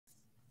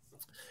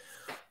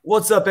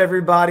What's up,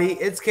 everybody?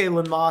 It's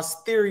Kalen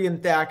Moss, Theory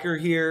and Thacker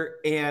here,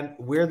 and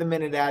we're the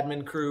Minute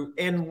Admin crew.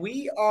 And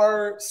we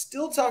are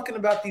still talking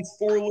about these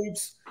for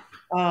loops.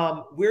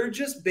 We're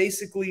just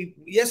basically,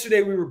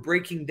 yesterday we were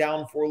breaking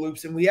down for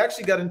loops, and we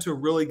actually got into a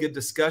really good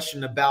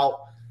discussion about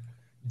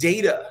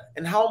data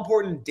and how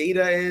important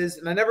data is.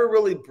 And I never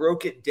really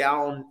broke it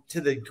down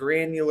to the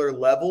granular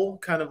level,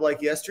 kind of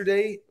like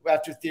yesterday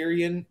after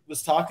Therian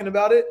was talking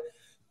about it.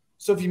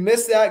 So if you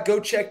missed that, go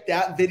check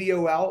that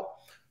video out.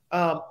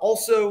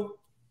 Also,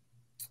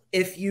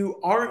 if you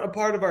aren't a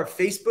part of our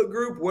Facebook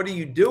group, what are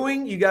you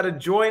doing? You got to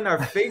join our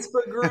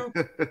Facebook group.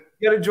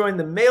 You got to join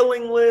the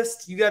mailing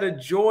list. You got to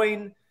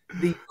join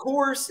the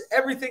course,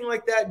 everything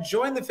like that.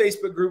 Join the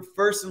Facebook group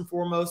first and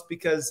foremost,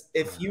 because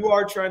if you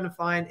are trying to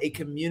find a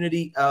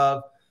community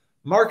of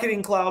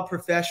marketing cloud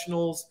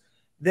professionals,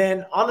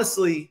 then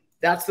honestly,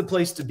 that's the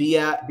place to be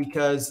at,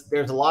 because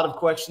there's a lot of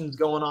questions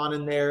going on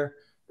in there.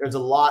 There's a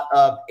lot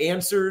of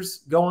answers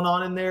going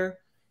on in there.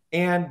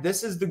 And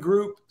this is the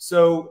group.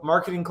 So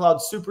Marketing Cloud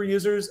super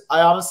users,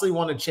 I honestly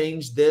want to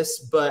change this,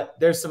 but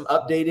there's some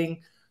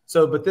updating.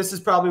 So, but this is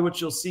probably what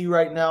you'll see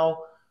right now.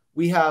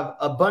 We have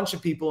a bunch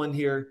of people in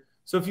here.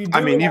 So if you do, I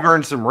mean, you've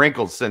earned some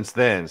wrinkles since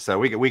then. So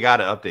we got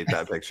to update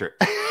that picture.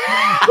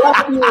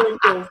 I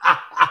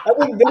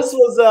think this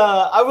was,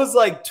 I was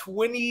like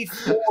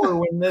 24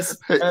 when this,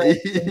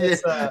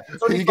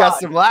 you got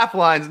some laugh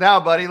lines now,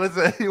 buddy.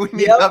 Listen, we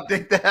need to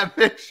update that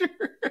picture.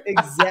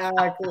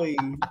 Exactly.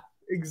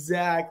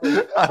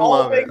 Exactly. I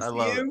love it. I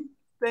love it.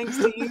 Thanks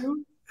to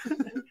you.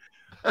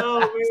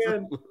 Oh,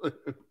 man.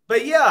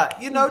 But yeah,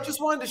 just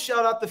wanted to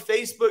shout out the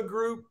Facebook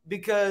group,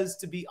 because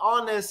to be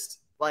honest,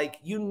 like,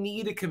 you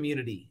need a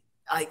community.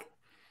 Like,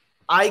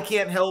 I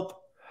can't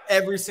help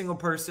every single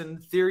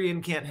person.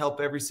 Therian can't help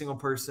every single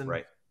person.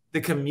 Right. The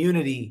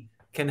community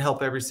can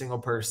help every single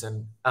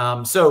person.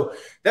 So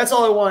that's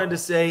all I wanted to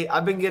say.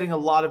 I've been getting a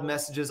lot of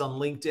messages on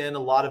LinkedIn, a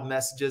lot of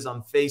messages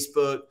on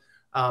Facebook,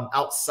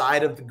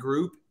 outside of the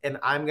group. And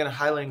I'm going to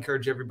highly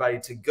encourage everybody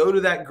to go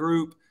to that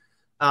group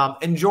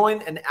and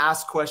join and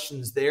ask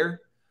questions there.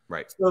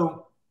 Right.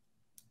 So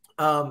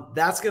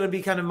that's going to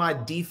be kind of my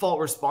default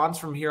response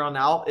from here on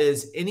out,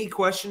 is any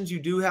questions you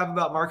do have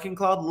about Marketing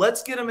Cloud,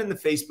 let's get them in the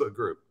Facebook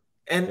group.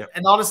 And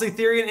honestly,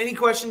 Therian, any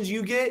questions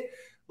you get,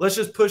 let's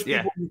just push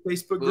people in the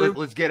Facebook group.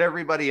 Let's get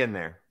everybody in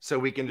there, so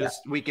we can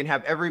we can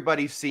have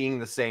everybody seeing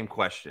the same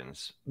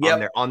questions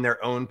on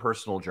their own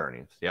personal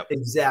journeys. Yep.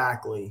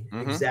 Exactly.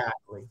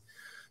 Exactly.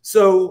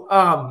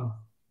 So,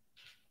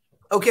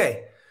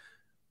 okay.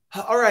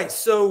 All right.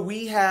 So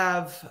we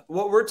have,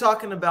 what we're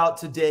talking about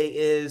today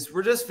is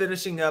we're just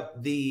finishing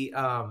up the,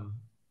 I'm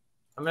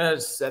going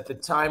to set the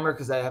timer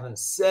because I haven't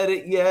set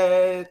it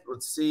yet.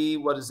 Let's see.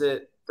 What is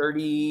it?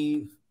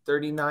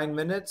 39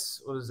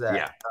 minutes? What is that?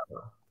 Yeah.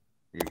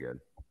 You're good.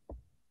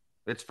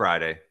 It's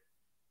Friday.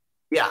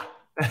 Yeah.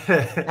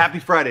 Happy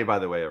Friday, by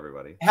the way,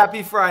 everybody.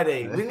 Happy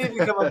Friday. We need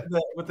to come up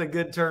with a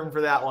good term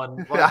for that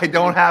one. I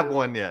don't have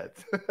one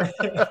yet.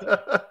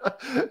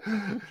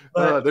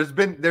 There's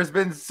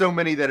been so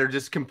many that are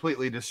just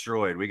completely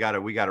destroyed. We gotta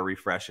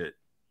refresh it.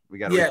 We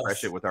gotta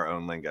refresh it with our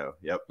own lingo.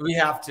 Yep. We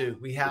have to.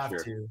 We have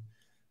to.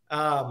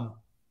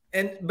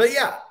 But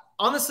yeah,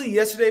 honestly,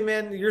 yesterday,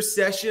 man, your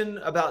session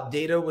about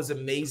data was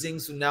amazing.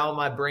 So now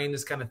my brain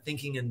is kind of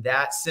thinking in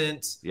that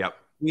sense. Yep.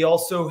 We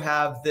also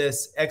have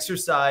this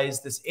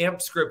exercise, this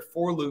AMP script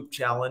for loop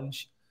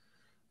challenge.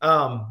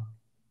 And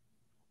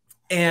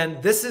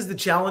this is the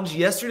challenge.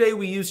 Yesterday,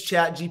 we used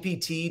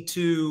ChatGPT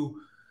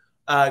to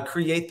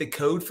create the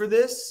code for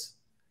this.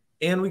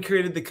 And we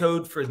created the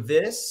code for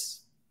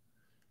this.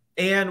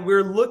 And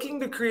we're looking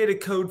to create a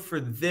code for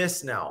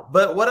this now.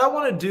 But what I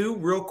want to do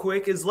real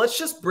quick is let's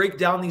just break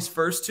down these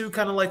first two,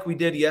 kind of like we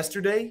did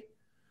yesterday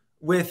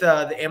with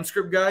the AMP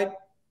script guide.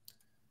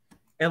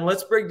 And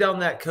let's break down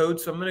that code.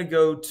 So I'm going to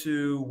go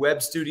to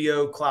Web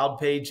Studio, Cloud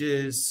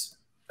Pages.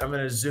 I'm going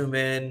to zoom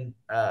in.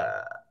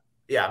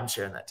 Yeah, I'm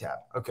sharing that tab.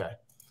 Okay.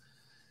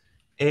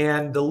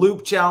 And the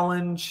loop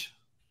challenge.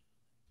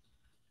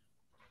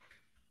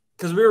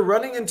 Because we were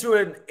running into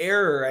an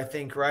error, I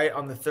think, right,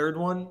 on the third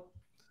one.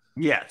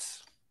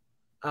 Yes.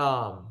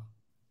 So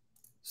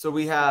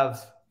we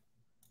have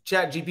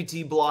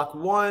ChatGPT block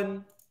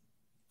 1.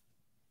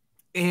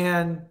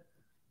 And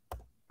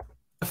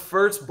the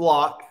first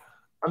block,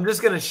 I'm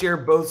just going to share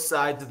both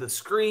sides of the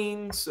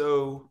screen.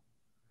 So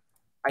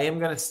I am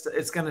going to,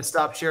 it's going to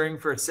stop sharing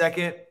for a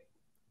second.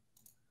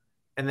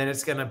 And then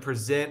it's going to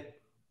present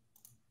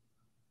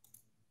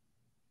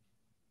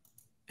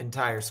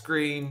entire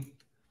screen.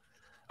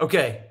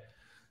 Okay.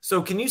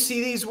 So can you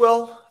see these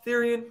well,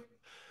 Therian?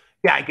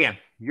 Yeah, I can.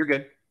 You're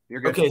good.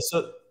 You're good. Okay.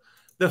 So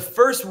the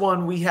first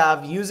one, we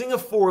have using a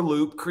for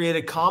loop, create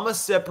a comma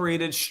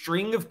separated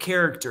string of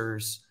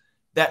characters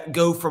that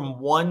go from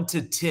 1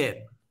 to 10.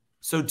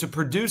 So to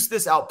produce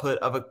this output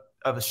of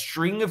a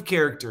string of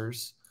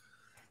characters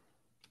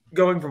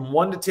going from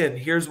 1 to 10,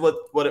 here's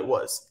what it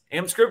was.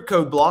 AMP script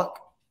code block.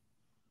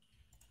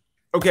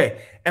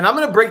 Okay, and I'm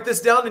going to break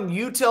this down, and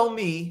you tell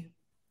me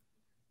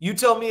You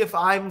tell me if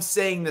I'm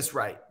saying this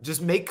right.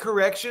 Just make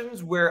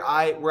corrections where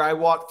I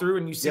walk through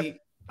and you see. Yep,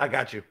 I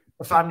got you.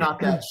 If I'm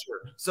not that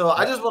sure. So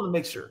I just want to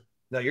make sure.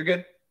 No, you're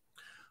good.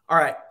 All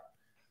right.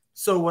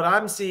 So what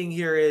I'm seeing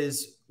here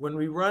is when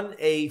we're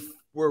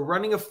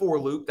running a for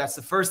loop. That's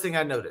the first thing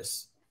I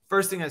notice.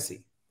 First thing I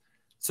see.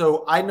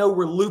 So I know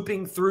we're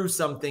looping through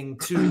something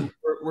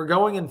we're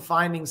going and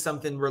finding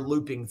something we're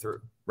looping through.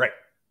 Right.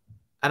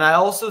 And I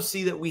also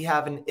see that we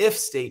have an if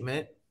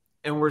statement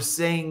and we're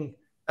saying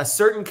a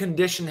certain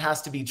condition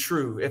has to be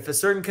true. If a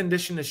certain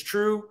condition is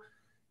true,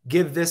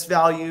 give this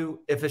value.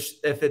 If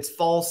it's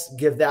false,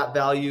 give that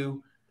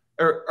value.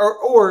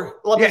 Or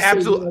let me say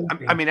absolutely.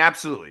 I mean,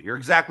 absolutely. You're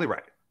exactly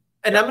right.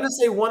 And I'm going to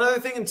say one other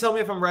thing and tell me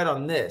if I'm right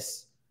on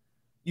this.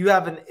 You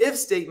have an if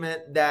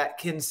statement that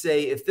can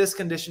say, if this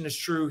condition is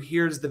true,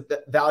 here's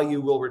the value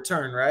we'll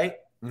return, right?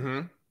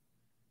 Mm-hmm.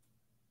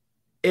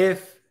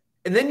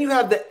 And then you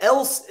have the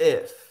else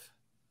if,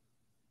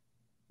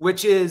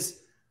 which is,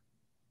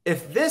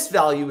 if this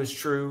value is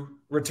true,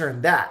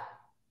 return that.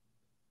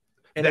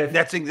 And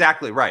that's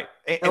exactly right.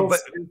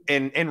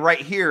 And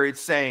right here,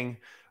 it's saying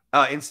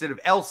instead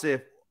of else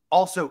if,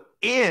 also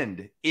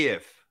and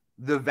if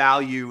the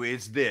value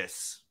is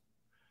this,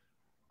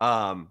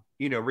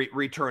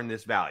 return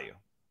this value.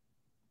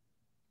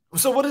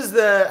 So how does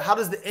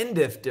the end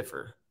if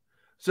differ?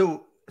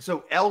 So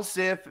else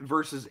if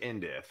versus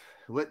end if.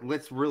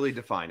 Let's really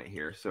define it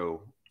here,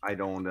 so I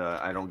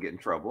don't get in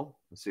trouble.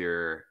 Let's see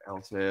here,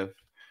 else if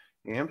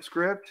amp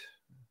script.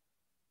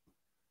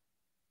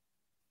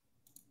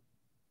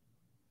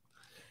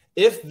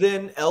 If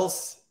then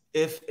else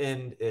if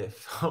end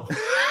if.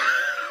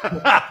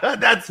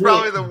 That's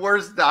probably the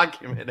worst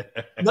document.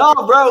 No,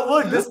 bro,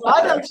 look, this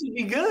might actually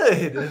be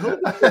good.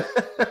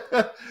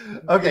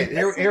 Okay,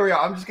 here we are.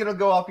 I'm just gonna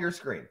go off your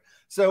screen.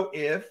 So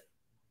if,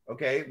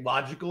 okay,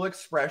 logical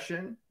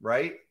expression,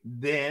 right?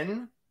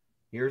 Then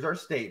here's our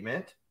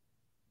statement.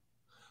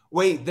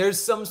 Wait,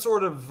 there's some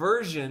sort of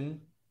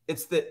version.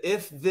 It's the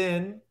if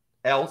then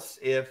else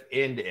if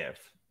end if.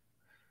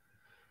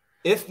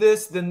 If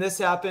this, then this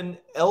happened.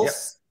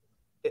 Else,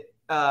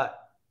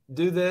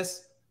 do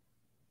this.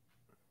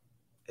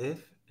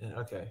 If,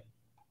 okay.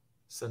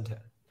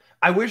 Syntax.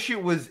 I wish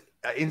it was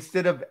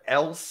instead of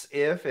else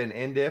if and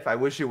end if, I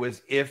wish it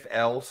was if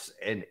else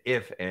and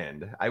if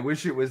end. I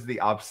wish it was the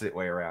opposite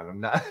way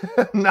around.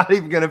 I'm not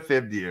even gonna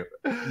fib you.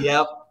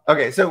 Yep.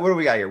 Okay, so what do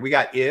we got here? We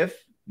got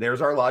if,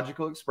 there's our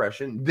logical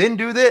expression, then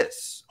do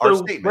this. Our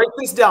statement.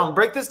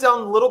 Break this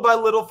down little by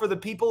little for the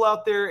people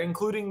out there,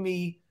 including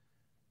me.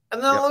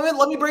 And then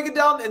let me break it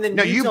down. And then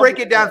you break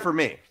it down for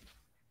me.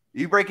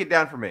 You break it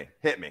down for me.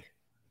 Hit me.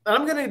 And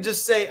I'm going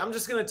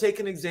to take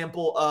an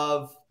example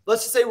of,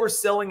 let's just say we're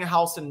selling a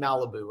house in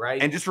Malibu,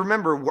 right? And just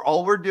remember,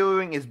 all we're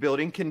doing is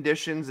building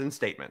conditions and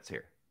statements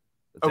here.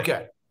 That's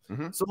okay.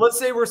 Mm-hmm. So let's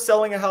say we're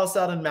selling a house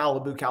out in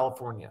Malibu,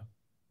 California,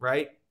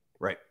 right?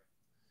 Right.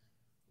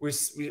 We're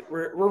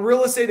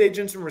real estate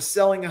agents and we're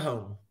selling a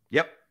home.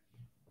 Yep.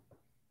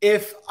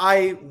 If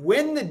I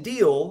win the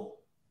deal,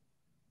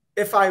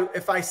 if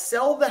I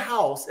sell the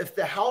house,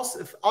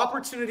 if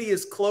opportunity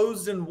is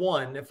closed and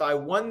won, if I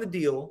won the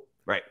deal,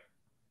 right,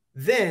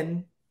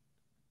 then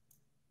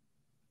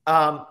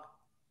you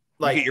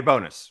get your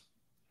bonus.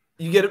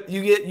 You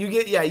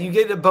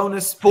get a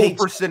bonus, full paycheck.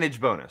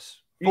 Percentage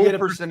bonus. You get a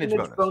percentage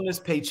bonus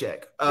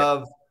paycheck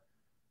of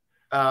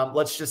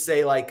let's just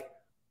say like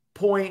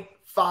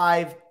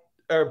 0.5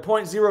 or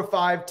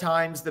 0.05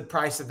 times the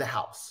price of the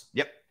house.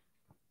 Yep.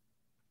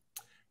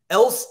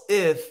 Else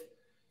if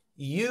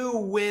you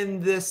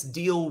win this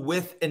deal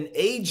with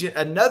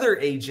another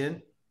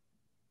agent,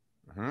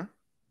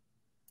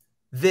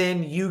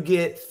 then you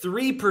get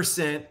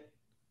 3%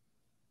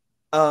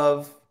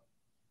 of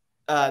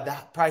the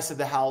price of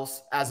the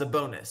house as a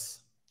bonus.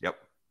 Yep.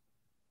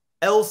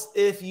 Else,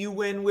 if you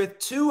win with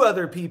 2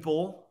 other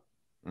people,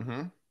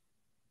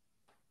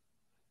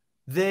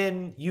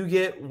 then you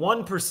get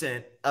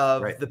 1%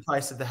 of the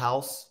price of the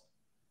house.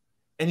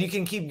 And you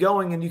can keep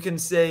going and you can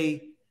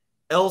say,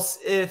 else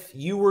if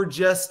you were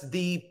just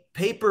the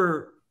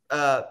paper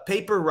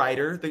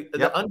writer,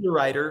 the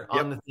underwriter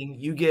on the thing,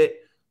 you get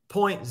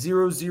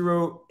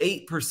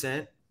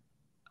 0.008%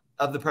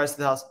 of the price of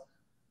the house.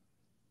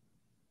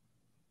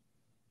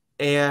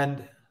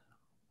 And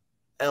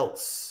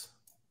else.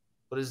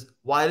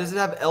 Why does it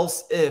have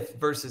else if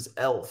versus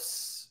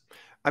else?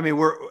 I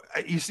mean,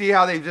 you see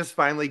how they've just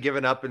finally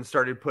given up and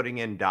started putting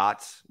in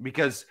dots,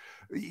 because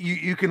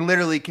you can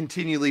literally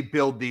continually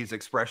build these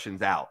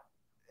expressions out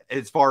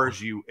as far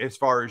as you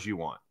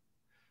want,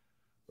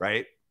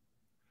 right?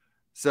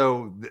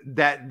 So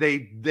that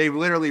they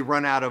literally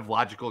run out of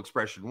logical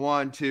expression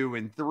 1, 2,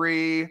 and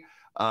 3.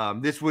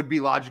 This would be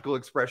logical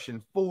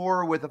expression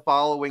 4 with the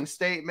following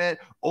statement,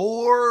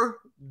 or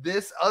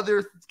this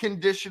other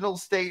conditional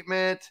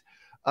statement,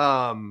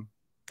 and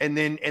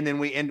then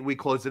we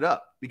close it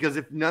up, because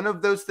if none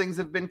of those things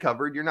have been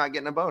covered, you're not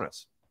getting a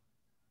bonus.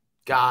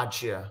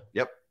 Gotcha.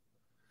 Yep.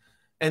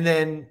 And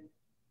then,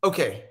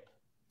 okay,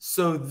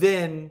 so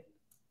then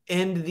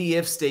end the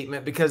if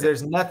statement because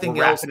there's nothing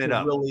We're else wrapping it to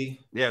up. really.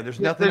 Yeah, there's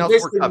nothing There's else we're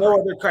basically covering.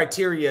 no other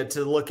criteria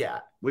to look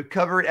at. We've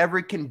covered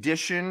every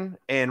condition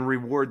and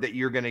reward that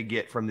you're going to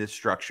get from this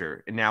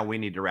structure, and now we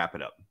need to wrap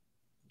it up.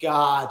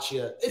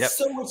 Gotcha. Yep.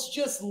 So it's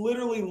just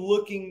literally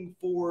looking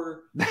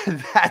for.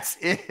 That's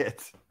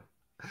it.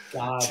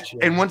 Gotcha.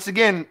 And once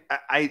again,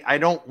 I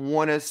don't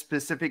want to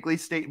specifically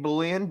state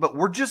Boolean, but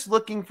we're just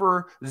looking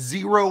for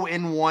 0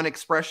 and 1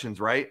 expressions,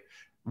 right?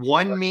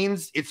 1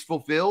 means it's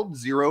fulfilled.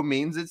 0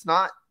 means it's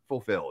not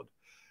fulfilled.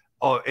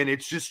 Oh, and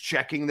it's just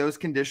checking those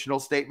conditional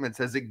statements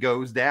as it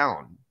goes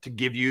down to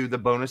give you the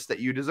bonus that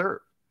you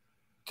deserve.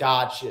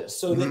 Gotcha.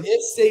 So the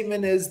if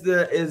statement is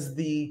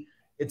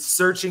it's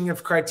searching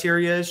if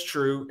criteria is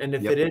true. And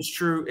if it is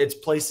true, it's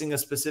placing a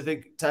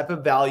specific type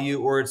of value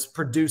or it's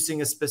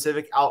producing a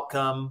specific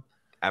outcome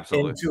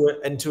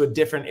into a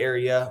different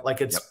area.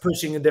 Like it's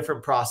pushing a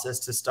different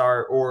process to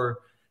start, or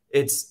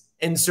it's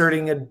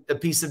inserting a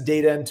piece of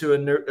data into a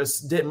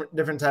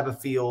different type of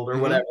field or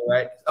whatever,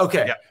 right?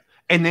 Okay. Yep.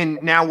 And then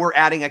now we're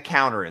adding a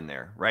counter in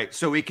there, right?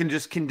 So we can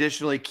just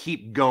conditionally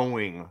keep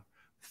going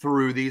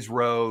through these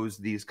rows,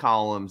 these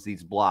columns,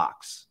 these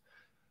blocks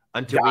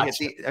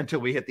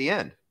until we hit the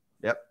end.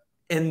 Yep.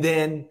 And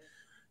then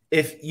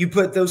if you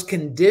put those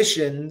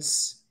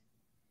conditions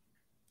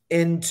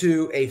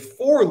into a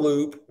for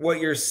loop, what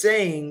you're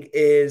saying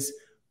is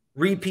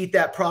repeat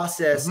that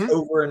process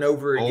over and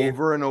over again.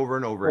 Over and over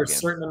and over for again. a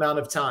certain amount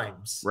of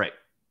times. Right.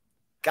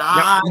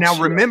 Gotcha. Now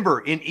remember,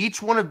 in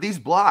each one of these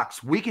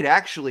blocks, we could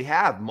actually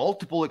have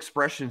multiple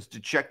expressions to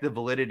check the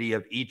validity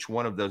of each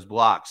one of those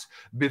blocks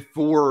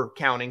before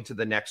counting to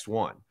the next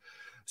one.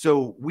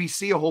 So we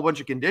see a whole bunch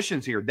of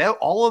conditions here.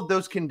 All of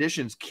those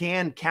conditions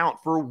can count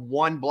for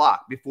one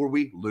block before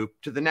we loop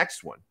to the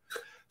next one.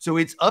 So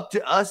it's up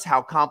to us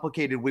how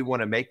complicated we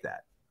want to make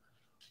that.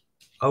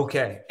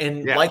 Okay.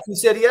 And like you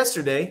said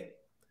yesterday,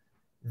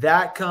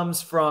 that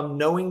comes from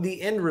knowing the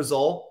end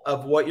result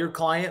of what your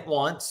client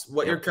wants,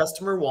 what your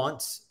customer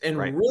wants, and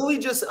really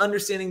just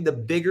understanding the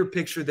bigger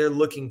picture they're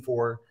looking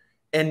for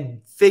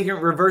and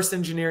reverse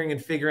engineering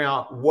and figuring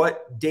out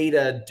what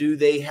data do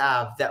they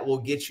have that will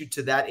get you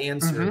to that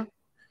answer.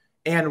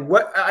 And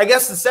what I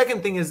guess the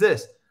second thing is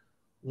this: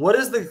 what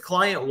does the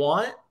client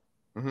want?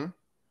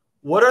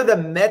 What are the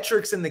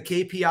metrics and the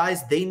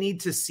KPIs they need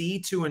to see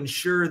to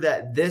ensure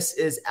that this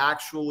is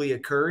actually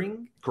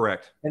occurring?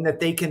 Correct. And that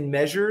they can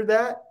measure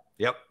that?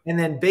 Yep. And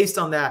then based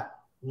on that,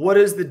 what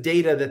is the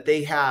data that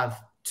they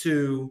have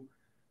to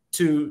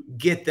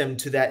get them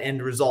to that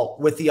end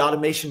result with the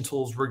automation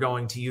tools we're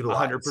going to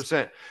utilize?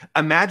 100%.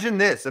 Imagine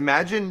this.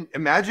 Imagine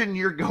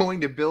you're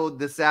going to build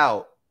this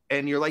out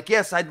and you're like,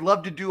 yes, I'd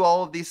love to do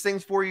all of these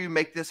things for you,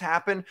 make this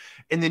happen.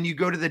 And then you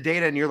go to the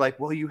data and you're like,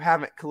 well, you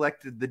haven't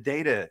collected the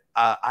data.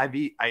 I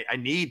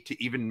need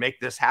to even make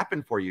this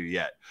happen for you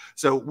yet.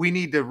 So we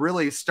need to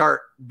really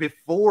start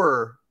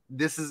before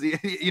this is,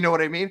 you know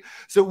what I mean?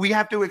 So we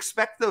have to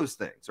expect those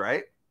things,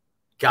 right?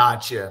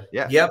 Gotcha.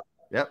 Yeah. Yep.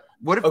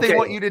 What if they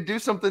want you to do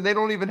something they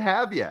don't even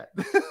have yet?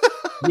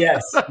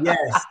 Yes.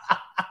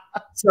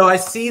 So I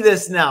see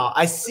this now.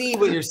 I see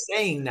what you're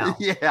saying now.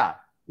 Yeah.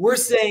 We're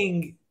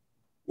saying,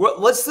 well,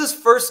 let's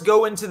just first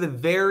go into the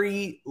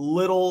very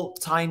little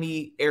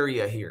tiny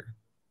area here.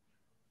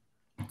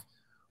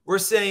 We're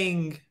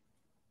saying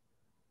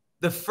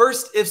the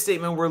first if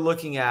statement we're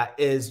looking at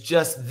is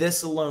just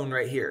this alone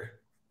right here.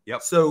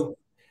 Yep. So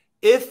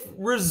if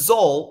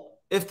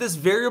this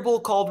variable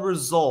called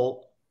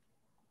result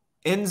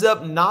ends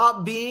up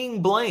not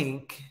being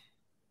blank,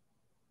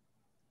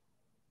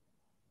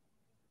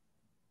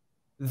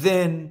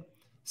 then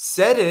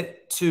set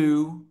it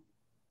to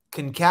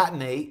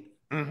concatenate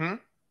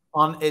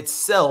on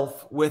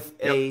itself with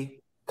a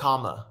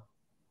comma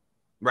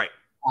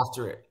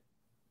after it.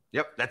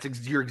 Yep.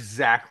 You're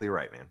exactly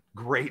right, man.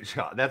 Great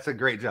job. That's a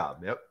great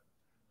job. Yep.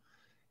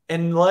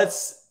 And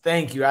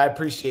thank you. I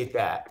appreciate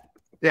that.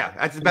 Yeah.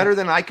 That's better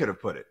than I could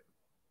have put it.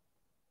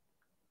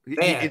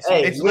 Man,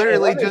 it's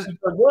literally just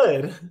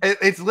good.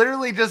 It's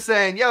literally just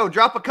saying, yo,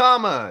 drop a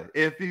comma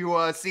if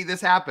you see this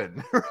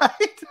happen.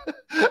 Right.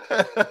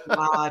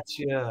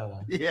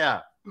 Gotcha.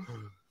 Yeah.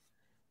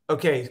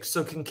 Okay.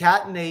 So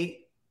concatenate.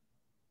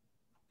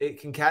 It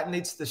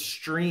concatenates the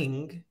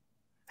string.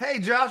 Hey,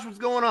 Josh, what's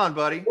going on,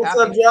 buddy? What's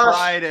up, Josh?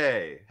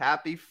 Friday.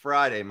 Happy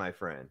Friday, my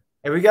friend.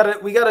 Hey, we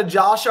got a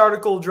Josh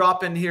article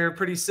dropping here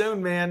pretty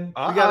soon, man.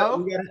 We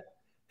got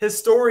his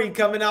story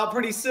coming out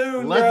pretty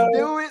soon. Let's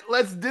do it.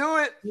 Let's do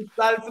it. I'm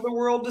excited for the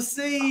world to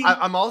see.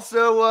 I'm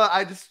also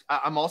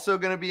I'm also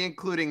going to be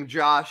including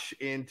Josh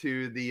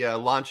into the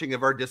launching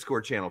of our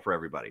Discord channel for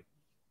everybody.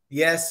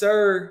 Yes,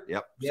 sir.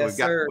 Yep. Yes,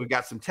 so we've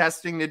got some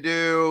testing to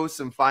do,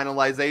 some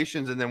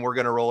finalizations, and then we're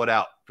going to roll it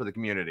out for the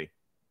community.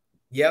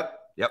 Yep.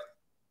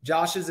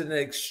 Josh is an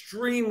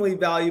extremely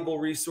valuable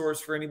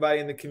resource for anybody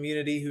in the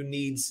community who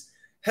needs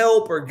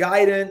help or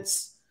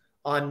guidance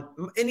on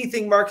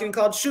anything Marketing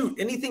Cloud. Shoot,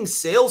 anything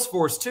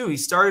Salesforce too. He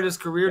started his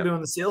career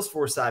doing the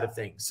Salesforce side of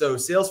things. So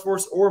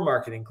Salesforce or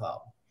Marketing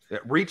Cloud.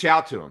 Reach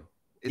out to him.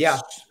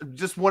 It's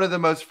just one of the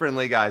most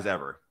friendly guys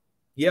ever.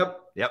 Yep.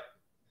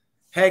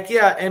 Heck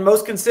yeah, and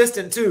most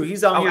consistent too.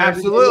 He's on Oh, here.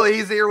 absolutely.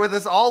 He's here with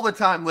us all the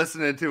time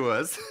listening to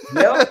us.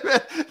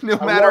 Yep. No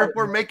matter if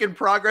we're making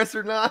progress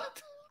or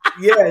not.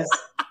 Yes.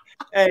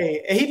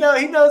 Hey, he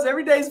knows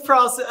every day's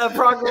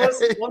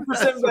progress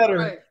 1%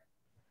 better.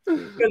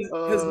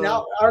 Because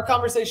now our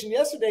conversation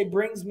yesterday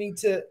brings me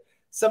to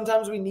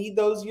sometimes we need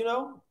those,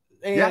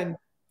 and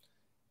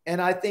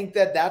I think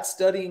that's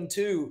studying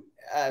too.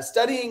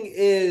 Studying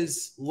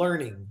is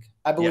learning.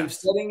 I believe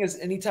studying is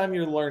anytime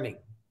you're learning.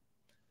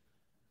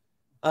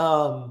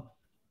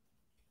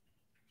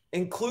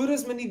 Include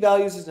as many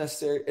values as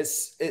necessary.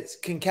 It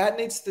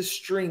concatenates the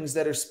strings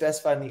that are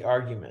specified in the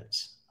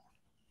argument.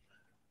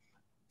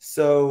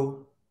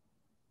 So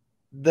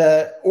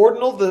the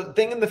ordinal, the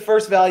thing in the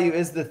first value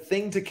is the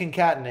thing to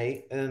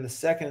concatenate, and then the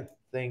second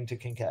thing to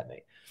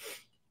concatenate.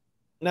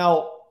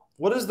 Now,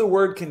 what is the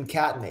word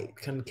concatenate?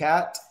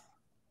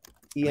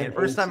 The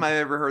first time I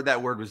ever heard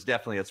that word was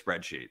definitely a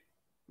spreadsheet.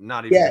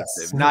 Not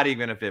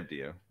even a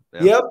 50.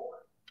 Yep.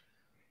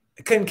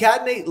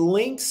 Concatenate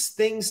links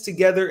things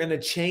together in a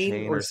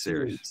chain or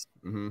series.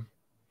 Mm-hmm.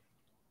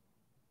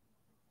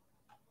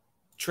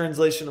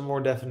 Translation of more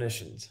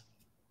definitions.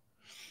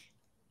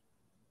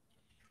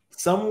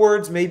 Some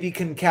words may be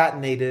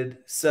concatenated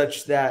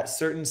such that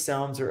certain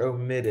sounds are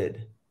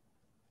omitted.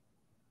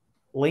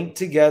 Linked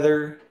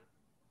together.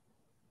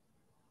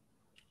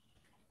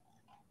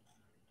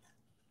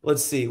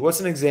 Let's see. What's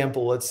an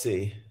example? Let's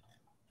see.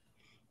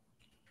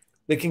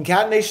 The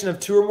concatenation of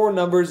two or more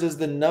numbers is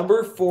the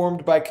number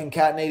formed by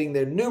concatenating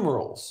their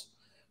numerals.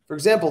 For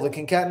example, the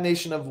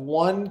concatenation of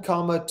 1,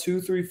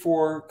 2, 3,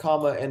 4,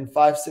 and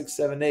 5, 6,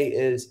 7, 8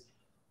 is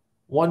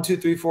 1, 2,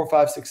 3, 4,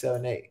 5, 6,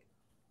 7, 8.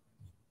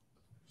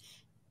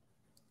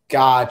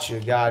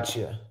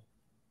 Gotcha.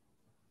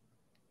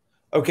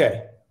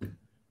 Okay.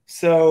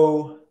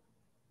 So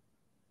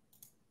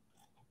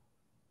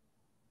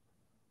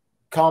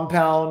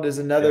compound is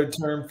another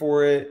term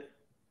for it.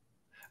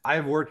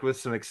 I've worked with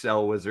some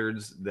Excel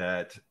wizards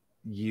that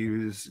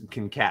use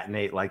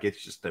concatenate like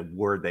it's just a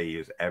word they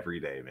use every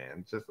day,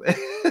 man. Just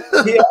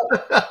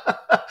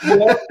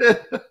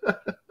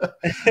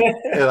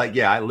They're like,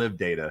 I live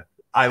data.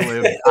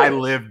 I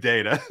live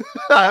data.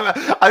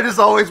 I'm just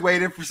always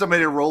waiting for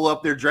somebody to roll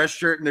up their dress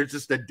shirt and there's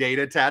just a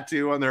data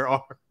tattoo on their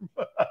arm.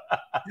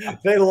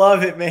 They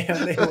love it,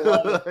 man. They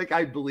love it. Like,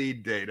 I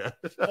bleed data.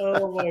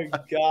 Oh my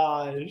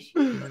gosh.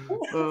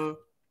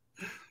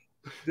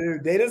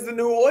 Dude, data's the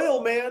new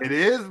oil, man. It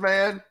is,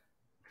 man.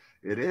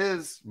 It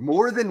is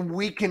more than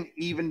we can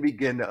even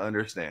begin to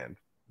understand.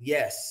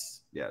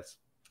 Yes. Yes.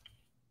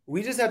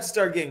 We just have to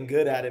start getting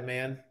good at it,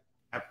 man.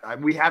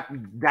 We have.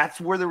 That's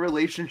where the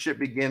relationship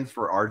begins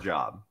for our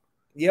job.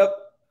 Yep.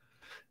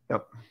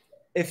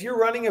 If you're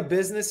running a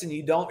business and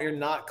you're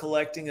not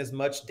collecting as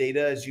much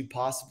data as you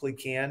possibly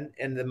can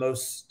in the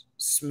most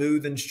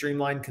smooth and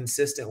streamlined,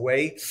 consistent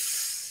way,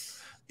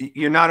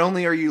 you're not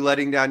only are you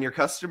letting down your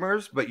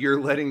customers, but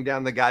you're letting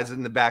down the guys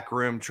in the back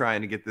room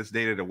trying to get this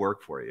data to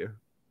work for you.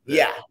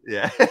 Yeah.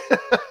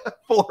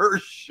 For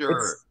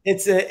sure.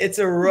 It's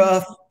a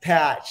rough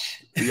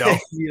patch. Yep.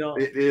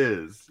 It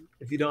is.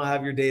 If you don't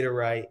have your data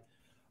right.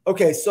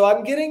 Okay, so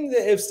I'm getting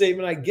the if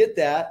statement. I get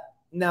that.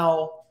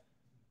 Now,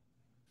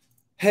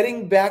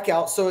 heading back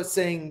out, so it's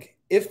saying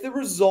if the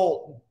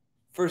result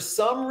for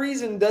some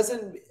reason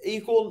doesn't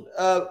equal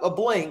a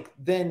blank,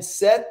 then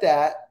set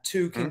that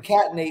to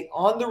concatenate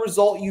on the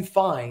result you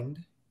find,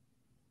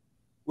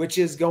 which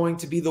is going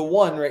to be the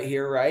 1 right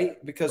here,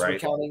 right? Because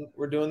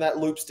we're doing that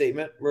loop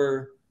statement.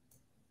 We're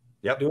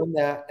doing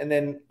that. And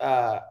then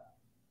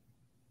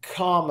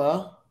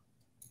comma.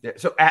 Yeah,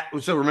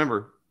 so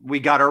remember, we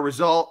got our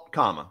result,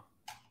 comma.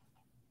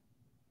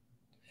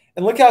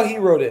 And look how he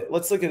wrote it.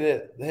 Let's look at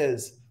it,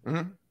 his.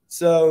 Mm-hmm.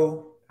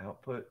 So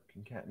output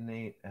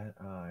concatenate at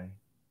I.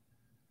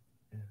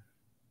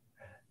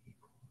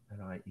 At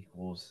I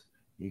equals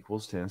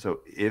 10.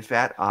 So if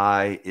at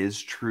I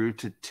is true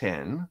to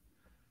 10,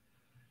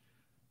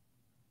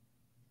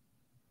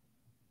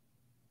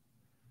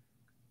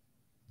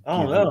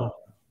 I don't know.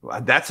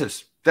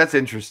 That's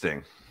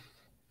interesting.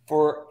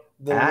 For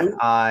the at loop?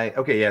 I,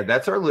 okay, yeah,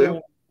 that's our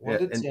loop. 1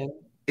 to 10.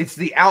 It's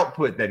the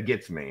output that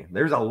gets me.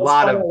 There's a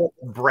lot of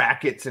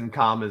brackets and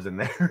commas in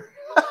there.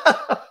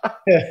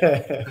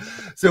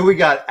 So we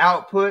got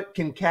output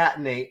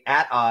concatenate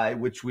at I,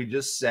 which we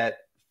just set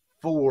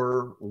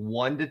for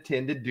 1 to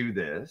 10 to do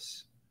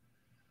this.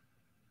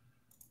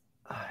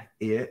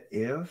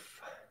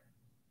 If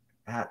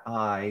at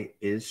I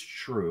is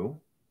true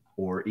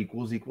or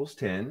equals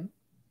 10.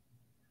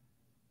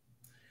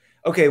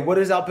 Okay, what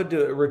does output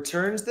do? It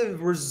returns the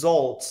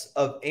results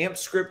of AMP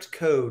script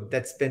code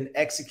that's been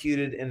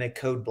executed in a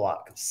code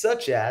block,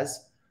 such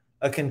as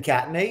a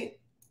concatenate.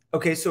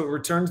 Okay, so it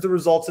returns the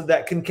results of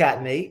that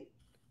concatenate,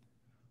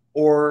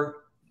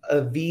 or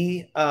a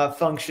V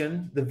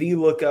function, the V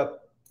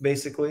lookup,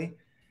 basically.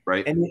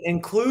 Right. And it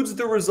includes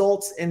the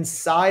results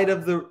inside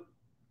of the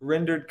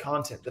rendered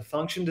content. The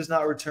function does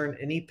not return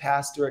any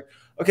past direct.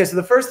 Okay, so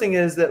the first thing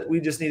is that we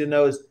just need to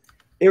know is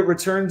it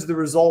returns the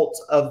results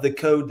of the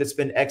code that's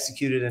been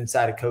executed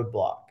inside a code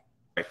block.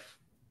 Right.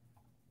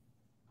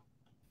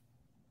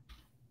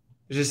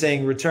 It's just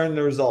saying return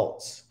the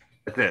results.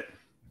 That's it.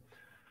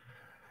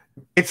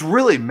 It's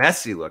really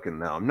messy looking,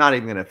 though. I'm not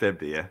even going to fib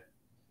to you.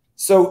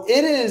 So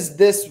it is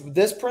this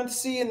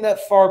parenthesis and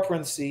that far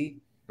parenthesis.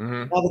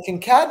 Mm-hmm. Now the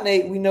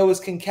concatenate we know is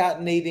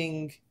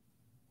concatenating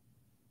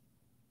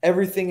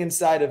everything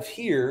inside of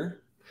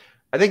here.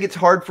 I think it's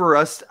hard for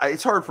us.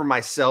 It's hard for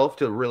myself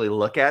to really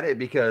look at it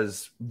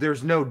because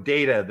there's no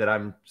data that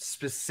I'm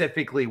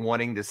specifically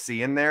wanting to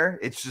see in there.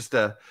 It's just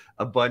a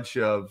bunch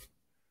of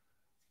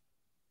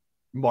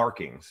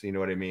markings. You know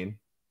what I mean?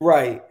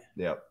 Right.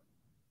 Yep.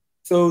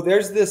 So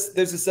there's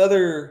this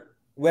other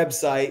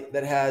website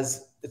that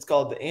has, it's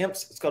called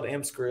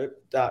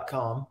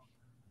ampscript.com.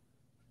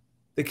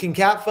 The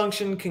concat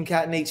function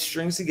concatenates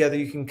strings together.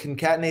 You can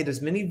concatenate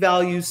as many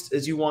values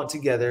as you want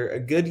together. A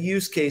good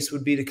use case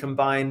would be to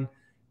combine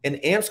an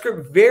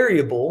AmpScript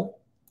variable,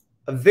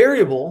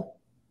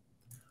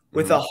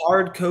 with a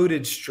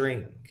hard-coded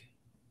string.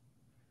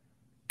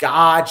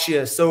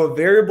 Gotcha. So a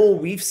variable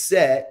we've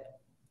set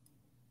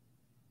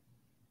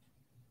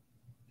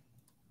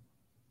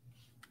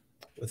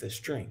with a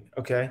string.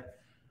 Okay.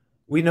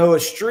 We know a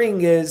string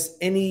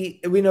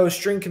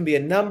can be a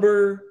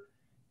number.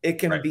 It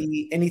can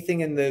be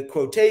anything in the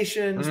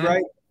quotations,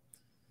 right?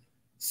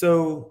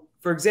 So,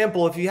 for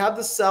example, if you have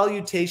the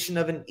salutation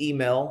of an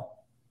email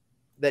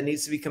that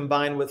needs to be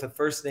combined with a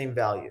first name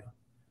value.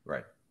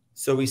 Right.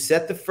 So we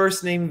set the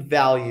first name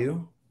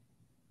value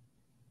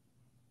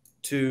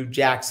to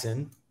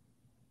Jackson,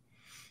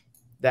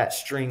 that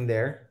string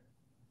there.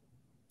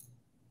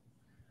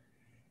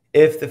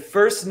 If the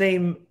first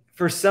name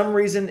for some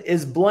reason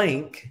is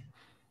blank,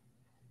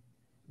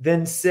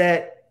 then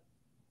set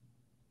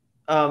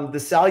the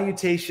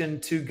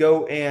salutation to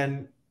go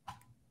and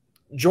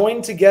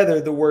join together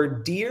the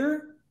word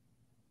dear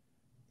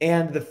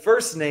and the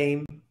first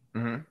name,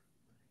 and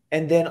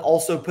then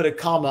also put a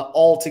comma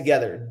all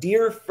together.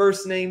 Dear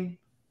first name,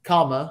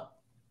 comma,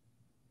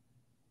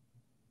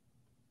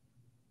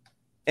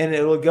 and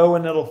it'll go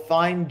and it'll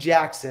find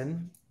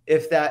Jackson.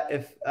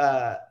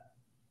 I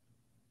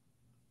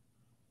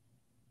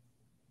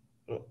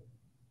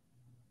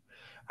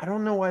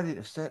don't know why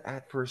they set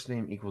at first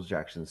name equals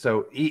Jackson.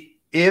 So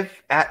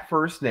if at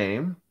first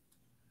name.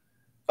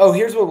 Oh,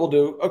 here's what we'll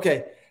do.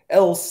 Okay.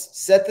 Else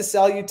set the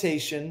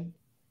salutation.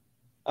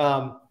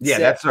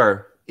 That's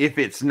our, if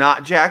it's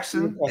not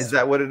Jackson, is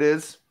that what it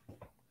is?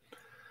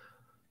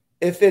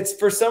 If it's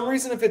for some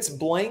reason, if it's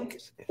blank,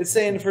 it's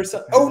saying for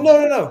some, oh,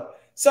 no.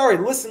 Sorry.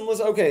 Listen.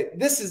 Okay.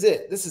 This is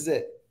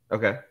it.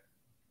 Okay.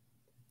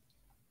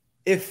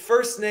 If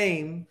first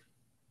name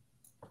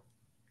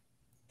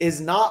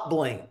is not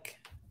blank,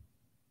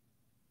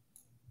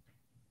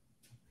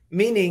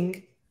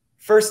 meaning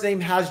first name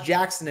has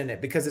Jackson in it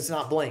because it's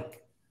not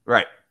blank.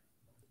 Right.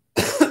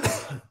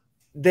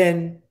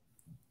 Then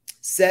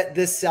set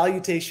this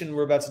salutation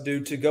we're about to do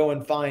to go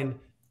and find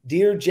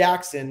Dear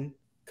Jackson,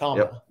 comma.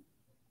 Yep.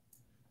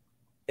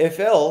 If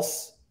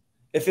else,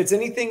 if it's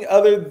anything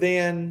other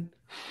than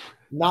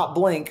not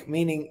blank,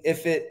 meaning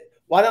if it,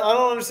 I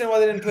don't understand why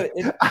they didn't put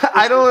it.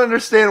 I don't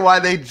understand why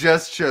they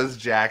just chose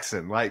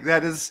Jackson. Like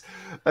that is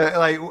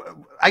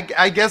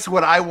I guess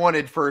what I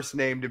wanted first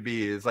name to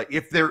be is like,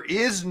 if there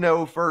is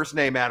no first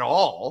name at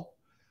all,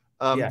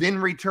 then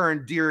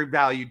return dear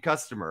valued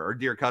customer or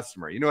dear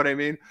customer. You know what I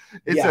mean?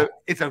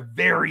 It's a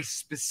very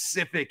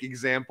specific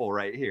example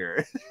right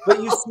here.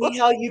 But you see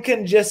how you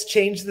can just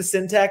change the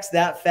syntax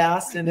that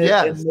fast and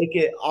make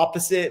it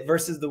opposite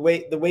versus the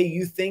way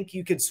you think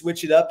you could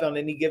switch it up on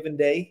any given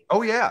day.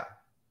 Oh yeah,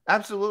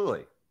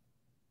 absolutely.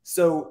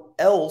 So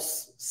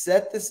else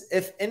set this,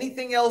 if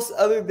anything else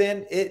other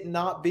than it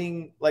not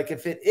being like,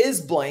 if it is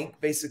blank,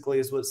 basically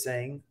is what it's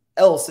saying.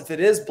 Else, if it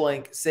is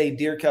blank, say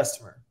dear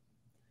customer.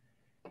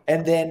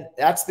 And then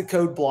that's the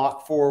code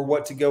block for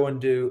what to go and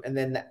do. And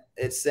then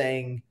it's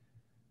saying,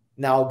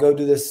 now go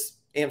do this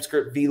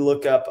AmpScript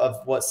VLOOKUP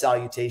of what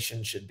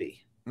salutation should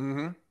be.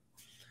 And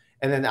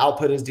then the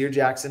output is Dear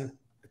Jackson.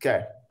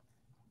 Okay.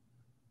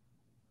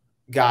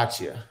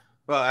 Gotcha.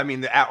 Well, I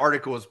mean, the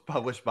article was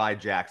published by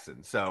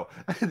Jackson, so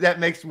that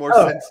makes more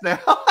sense now.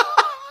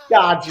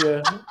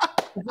 Gotcha.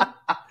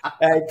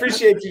 I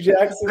appreciate you,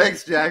 Jackson.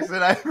 Thanks,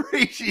 Jackson. I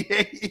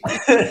appreciate you.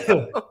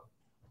 So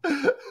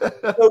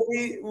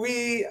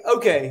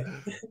okay.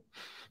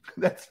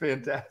 That's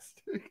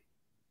fantastic.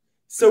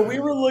 So we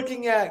were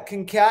looking at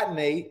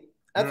concatenate.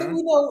 I think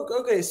we know.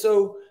 Okay,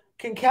 so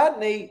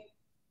concatenate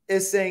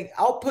is saying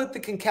output the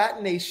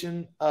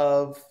concatenation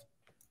of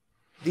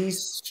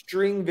these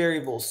string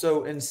variables.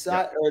 So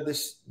inside or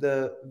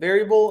the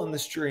variable and the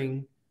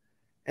string,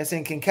 and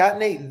saying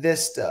concatenate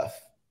this stuff.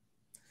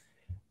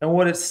 And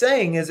what it's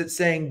saying is it's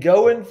saying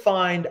go and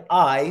find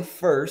I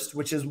first,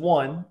 which is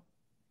 1.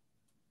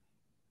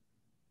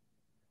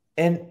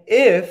 And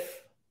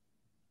if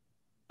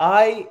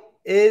I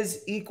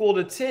is equal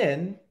to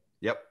 10,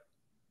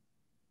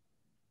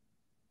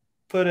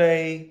 put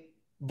a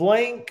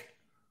blank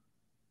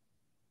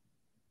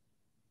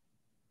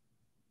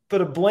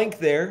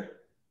there.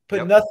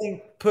 Put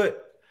nothing. Put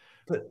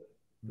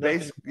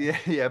nothing,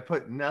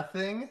 put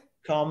nothing,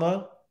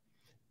 comma,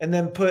 and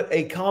then put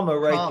a comma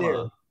right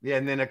there. Yeah,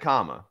 and then a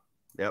comma.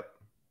 Yep.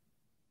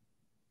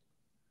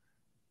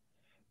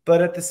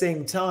 But at the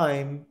same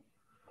time,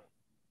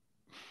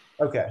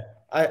 okay,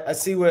 I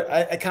see what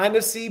I kind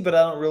of see, but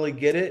I don't really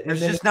get it.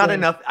 There's just not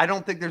enough. I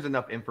don't think there's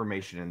enough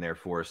information in there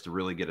for us to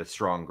really get a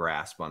strong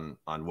grasp on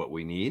what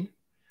we need.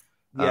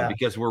 Yeah,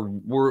 because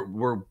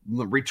we're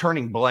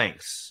returning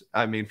blanks.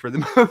 I mean, for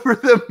the for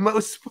the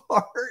most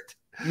part.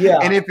 Yeah,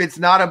 and if it's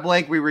not a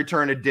blank, we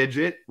return a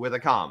digit with a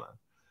comma.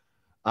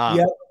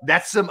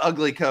 That's some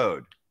ugly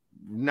code.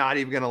 Not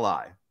even gonna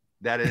lie.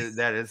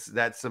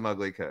 That's some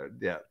ugly code.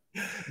 Yeah.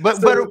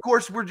 But of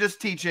course we're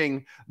just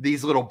teaching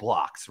these little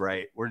blocks,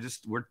 right?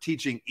 We're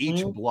teaching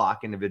each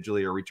block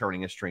individually or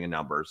returning a string of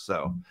numbers.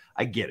 So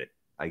I get it.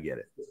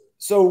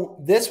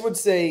 So this would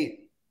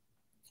say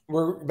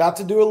we're about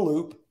to do a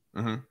loop.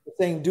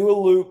 Saying do a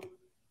loop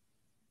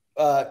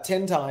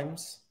 10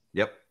 times.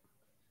 Yep.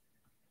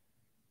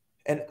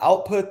 And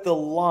output the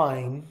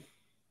line.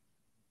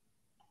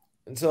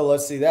 And so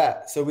let's see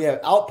that. So we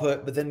have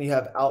output, but then you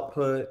have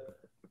output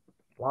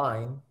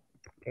line,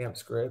 AMP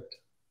script.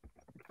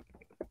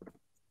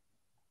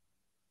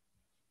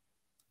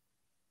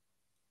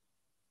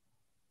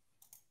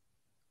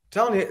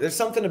 Telling you, there's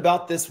something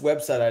about this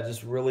website I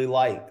just really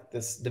like,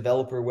 this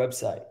developer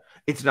website.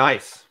 It's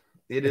nice.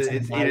 It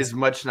is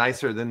much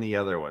nicer than the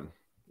other one.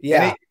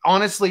 Yeah.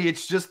 Honestly,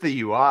 it's just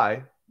the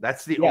UI.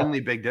 That's the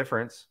only big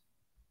difference.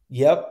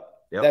 Yep.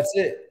 That's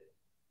it.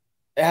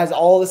 It has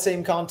all the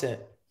same content.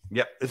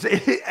 Yep.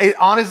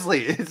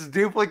 Honestly, it's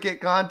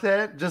duplicate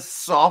content, just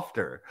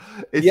softer.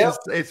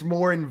 It's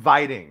more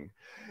inviting.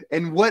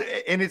 And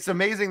it's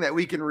amazing that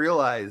we can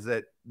realize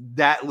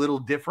that little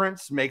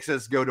difference makes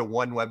us go to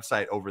one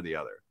website over the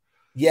other.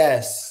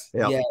 Yes.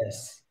 Yep.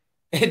 Yes.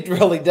 It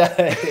really does.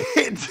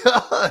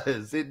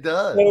 It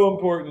does. So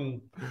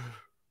important.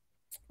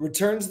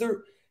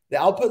 The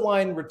output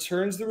line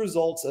returns the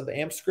results of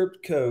AMP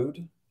script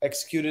code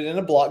executed in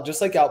a block, just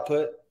like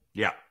output.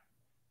 Yeah.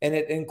 And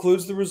it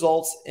includes the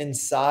results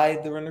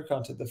inside the render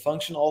content. The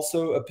function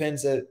also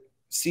appends a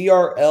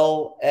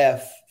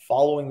CRLF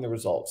following the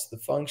results. The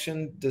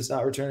function does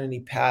not return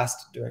any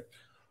past direct.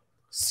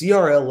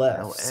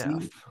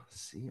 CRLF.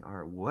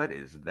 What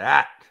is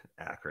that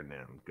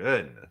acronym?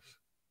 Goodness.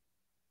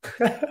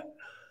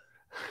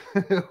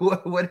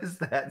 What does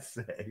that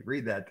say?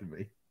 Read that to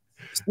me.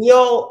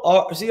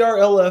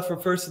 CRLF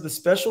refers to the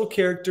special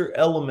character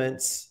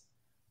elements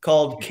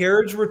called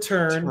carriage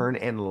return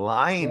and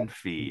line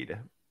feed.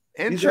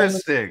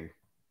 Interesting.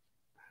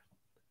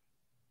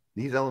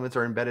 These elements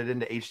are embedded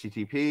into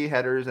HTTP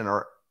headers and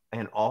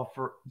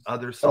offer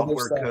other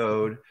software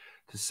code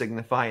to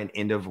signify an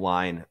end of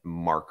line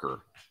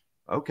marker.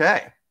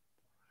 Okay.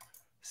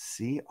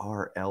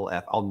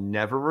 CRLF. I'll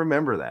never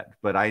remember that,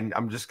 but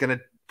I'm just going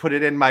to put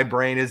it in my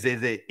brain as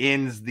it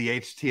ends the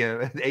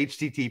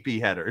HTTP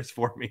headers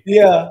for me.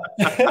 Yeah.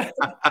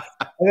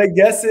 And I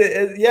guess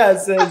it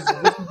says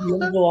this is the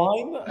end of the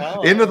line.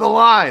 Oh. End of the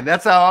line.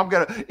 That's how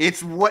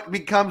it's what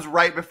becomes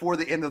right before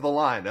the end of the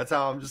line. That's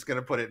how I'm just going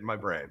to put it in my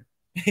brain.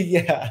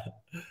 Yeah.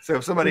 So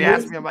if somebody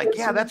asks me, I'm like,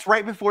 yeah, that's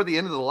right before the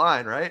end of the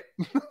line, right?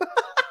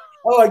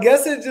 Oh, I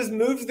guess it just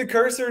moves the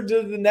cursor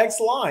to the next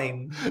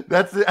line.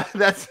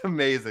 That's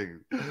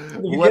amazing.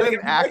 What an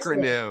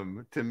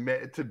acronym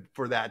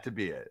for that to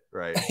be it,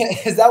 right?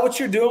 Is that what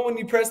you're doing when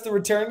you press the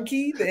return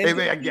key?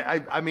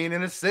 I mean,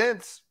 in a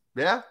sense,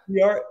 yeah.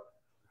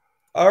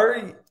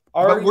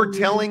 But we're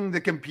telling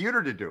the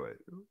computer to do it.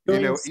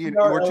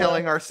 We're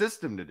telling our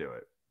system to do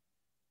it.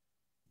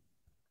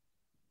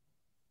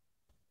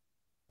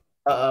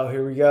 Uh-oh,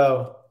 here we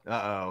go.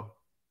 Uh-oh.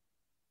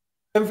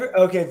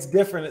 Okay, it's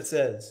different, it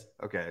says.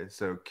 Okay,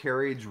 so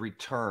carriage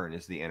return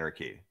is the enter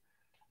key.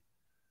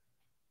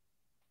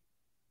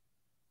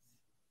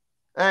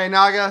 Hey,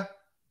 Naga.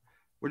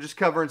 We're just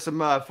covering some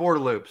for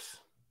loops.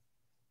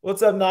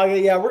 What's up, Naga?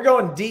 Yeah, we're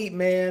going deep,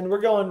 man.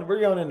 We're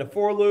going into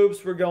for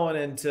loops. We're going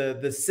into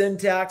the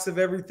syntax of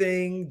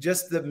everything,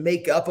 just the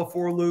make up a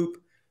for loop.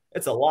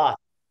 It's a lot.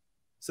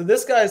 So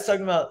this guy is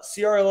talking about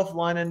CRLF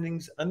line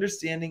endings,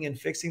 understanding and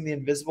fixing the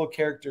invisible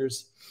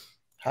characters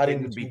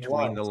hiding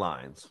between the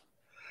lines.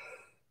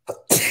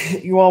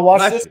 You want to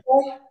watch this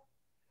guy?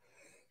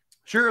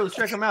 Sure, let's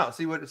check him out.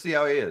 See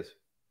how he is.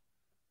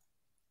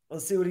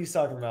 Let's see what he's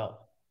talking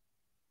about.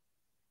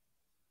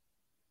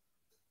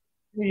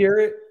 Can you hear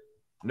it?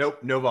 Nope,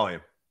 no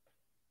volume.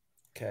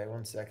 Okay,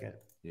 1 second.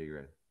 Yeah, you're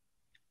ready.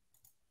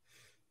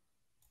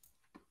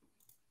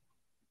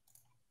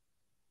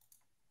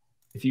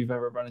 If you've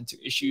ever run into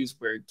issues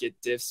where Git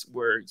diffs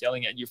were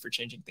yelling at you for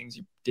changing things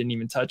you didn't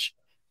even touch,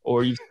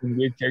 or you've seen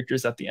weird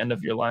characters at the end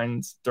of your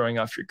lines throwing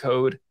off your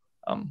code,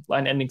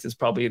 line endings is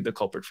probably the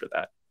culprit for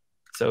that.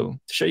 So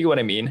to show you what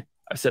I mean,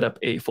 I've set up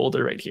a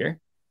folder right here.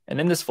 And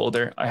in this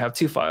folder, I have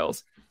two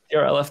files,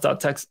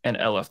 crlf.txt and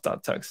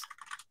lf.txt.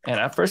 And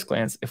at first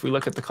glance, if we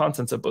look at the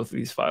contents of both of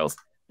these files,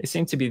 they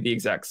seem to be the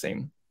exact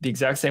same. The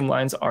exact same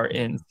lines are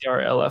in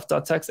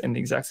crlf.txt and the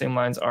exact same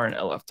lines are in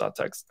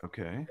lf.txt.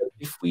 Okay.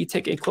 If we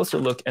take a closer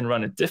look and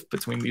run a diff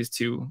between these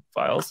two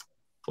files,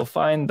 we'll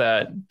find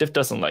that diff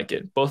doesn't like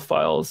it. Both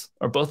files,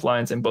 or both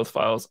lines in both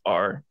files,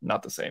 are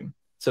not the same.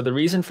 So the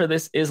reason for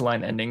this is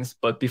line endings,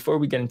 but before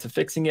we get into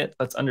fixing it,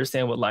 let's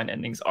understand what line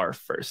endings are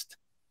first.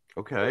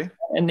 Okay.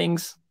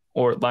 Endings,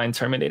 or line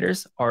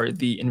terminators, are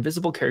the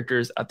invisible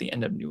characters at the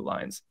end of new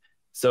lines.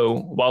 So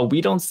while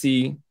we don't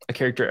see a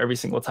character every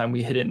single time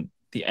we hit in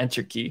the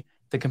enter key,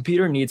 the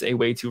computer needs a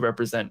way to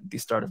represent the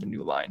start of a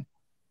new line.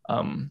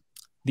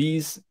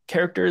 These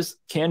characters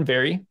can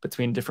vary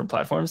between different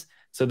platforms,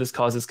 so this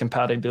causes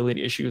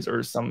compatibility issues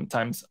or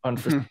sometimes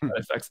unforeseen side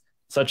effects,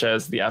 such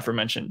as the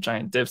aforementioned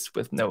giant diffs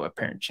with no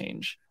apparent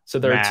change. So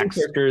there are two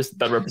characters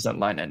that represent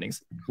line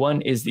endings.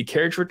 One is the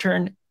carriage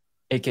return,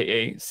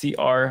 aka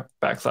CR\R,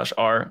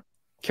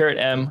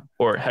 $M,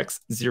 or hex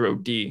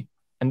 0D.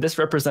 And this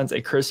represents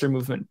a cursor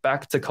movement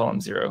back to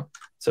column 0.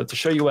 So to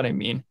show you what I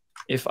mean,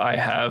 if I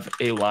have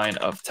a line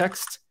of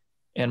text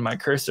and my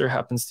cursor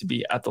happens to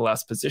be at the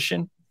last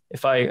position,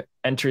 if I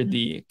enter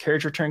the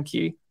carriage return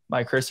key,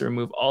 my cursor will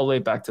move all the way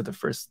back to the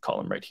first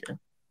column right here.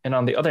 And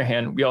on the other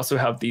hand, we also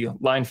have the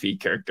line feed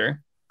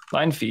character.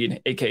 Line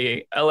feed,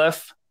 aka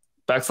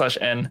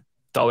LF\N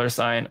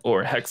 $,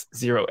 or hex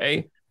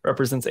 0A,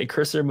 represents a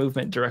cursor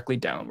movement directly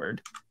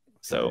downward.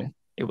 So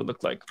it would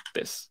look like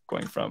this,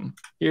 going from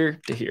here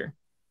to here.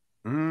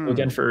 So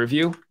again, for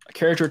review, a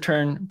carriage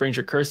return brings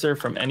your cursor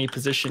from any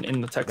position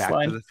in the text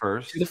line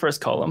to the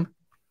first column,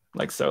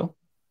 like so.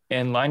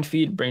 And line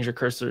feed brings your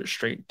cursor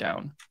straight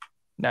down.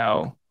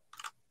 Now,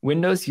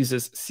 Windows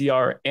uses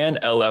CR and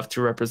LF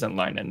to represent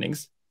line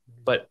endings,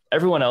 but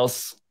everyone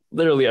else,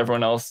 literally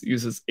everyone else,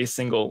 uses a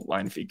single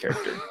line feed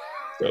character.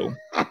 So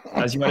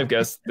as you might have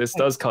guessed, this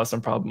does cause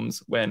some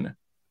problems when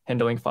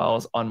handling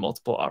files on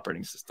multiple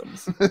operating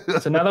systems.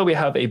 So now that we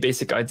have a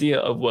basic idea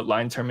of what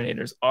line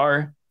terminators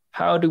are,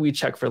 how do we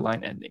check for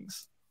line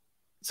endings?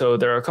 So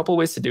there are a couple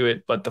ways to do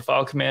it, but the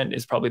file command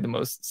is probably the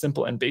most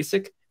simple and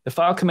basic. The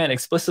file command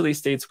explicitly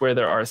states where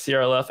there are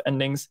CRLF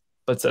endings,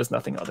 but says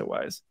nothing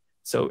otherwise.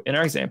 So in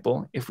our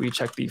example, if we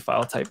check the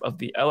file type of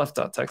the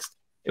lf.txt,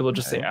 it will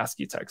just say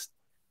ASCII text.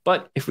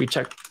 But if we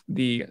check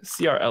the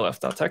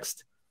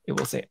crlf.txt, it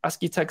will say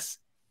ASCII text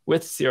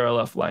with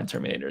CRLF line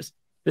terminators.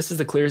 This is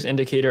the clearest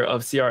indicator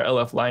of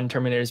CRLF line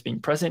terminators being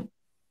present.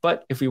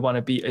 But if we want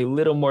to be a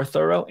little more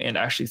thorough and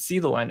actually see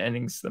the line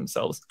endings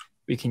themselves,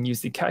 we can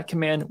use the cat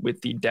command with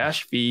the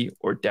 -v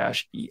or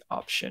 -e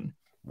option.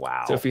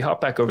 Wow. So if we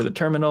hop back over the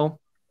terminal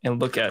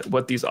and look at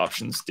what these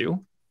options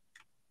do.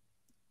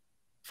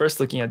 First,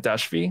 looking at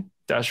 -v,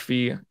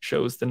 -v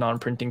shows the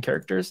non-printing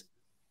characters,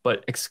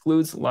 but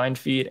excludes line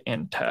feed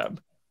and tab.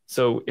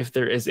 So if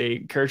there is a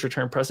carriage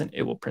return present,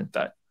 it will print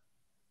that.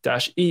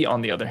 -e,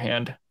 on the other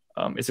hand,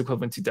 is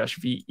equivalent to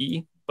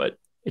 -ve, but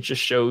it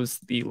just shows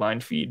the line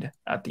feed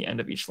at the end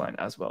of each line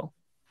as well.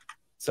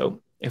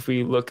 So if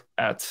we look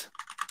at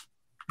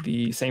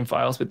the same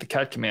files with the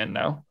cat command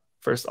now,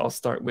 first I'll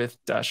start with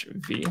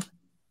 -v.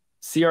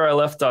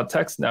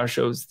 crlf.txt now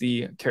shows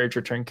the carriage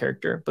return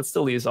character, but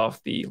still leaves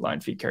off the line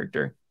feed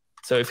character.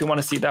 So if you want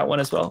to see that one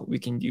as well, we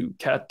can do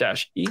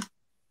cat-e,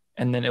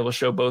 and then it will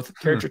show both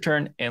carriage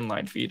return and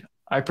line feed.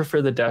 I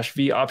prefer the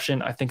 -v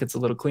option. I think it's a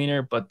little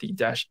cleaner, but the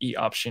 -e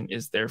option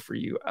is there for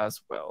you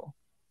as well.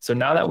 So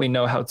now that we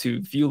know how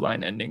to view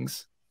line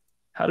endings,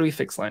 how do we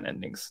fix line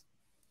endings?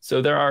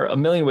 So there are a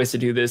million ways to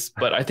do this,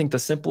 but I think the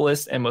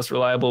simplest and most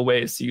reliable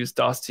way is to use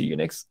DOS to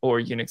Unix or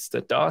Unix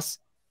to DOS.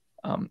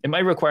 It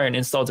might require an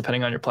install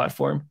depending on your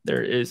platform.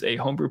 There is a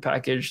homebrew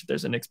package,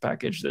 there's a Nix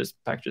package, there's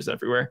packages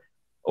everywhere.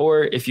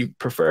 Or if you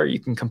prefer, you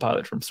can compile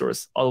it from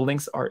source. All the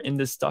links are in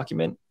this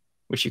document,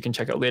 which you can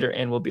check out later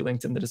and will be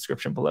linked in the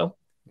description below.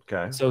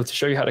 Okay. So to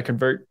show you how to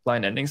convert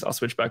line endings, I'll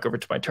switch back over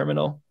to my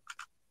terminal.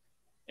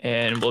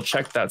 And we'll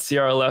check that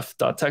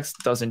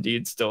crlf.txt does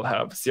indeed still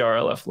have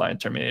CRLF line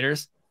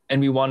terminators.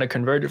 And we want to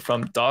convert it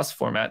from DOS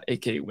format,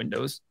 aka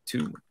Windows,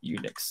 to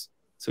Unix.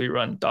 So we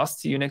run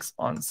DOS to Unix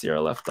on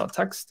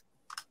crlf.txt,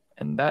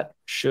 and that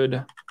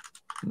should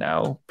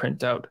now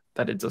print out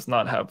that it does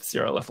not have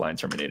CRLF line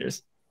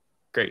terminators.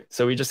 Great.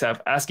 So we just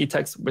have ASCII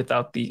text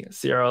without the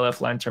CRLF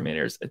line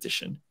terminators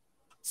addition.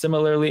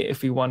 Similarly,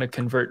 if we want to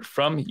convert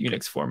from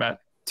Unix format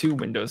to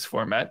Windows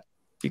format,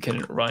 you can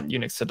run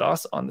Unix to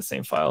DOS on the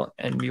same file,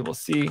 and we will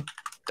see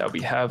that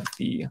we have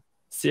the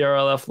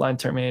CRLF line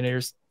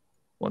terminators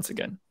once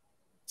again.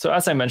 So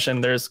as I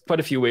mentioned, there's quite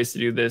a few ways to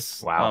do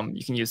this. Wow.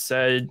 You can use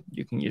sed,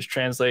 you can use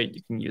translate,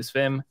 you can use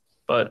vim,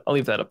 but I'll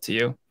leave that up to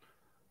you.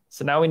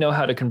 So now we know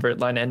how to convert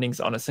line endings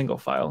on a single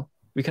file.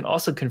 We can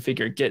also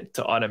configure Git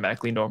to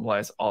automatically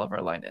normalize all of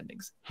our line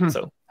endings.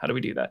 So how do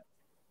we do that?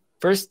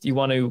 First, you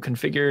want to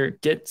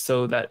configure Git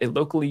so that it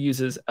locally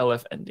uses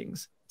LF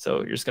endings.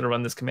 So you're just going to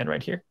run this command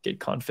right here, git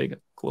config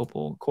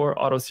global core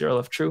auto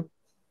CRLF true.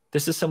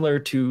 This is similar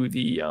to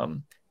the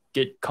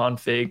git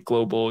config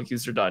global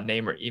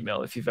user.name or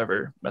email if you've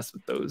ever messed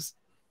with those.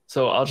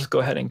 So I'll just go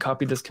ahead and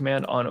copy this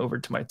command on over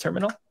to my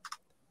terminal.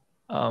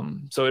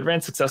 So it ran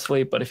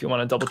successfully, but if you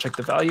want to double check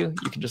the value,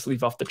 you can just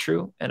leave off the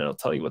true and it'll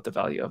tell you what the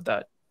value of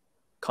that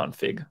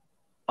config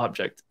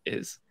object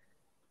is.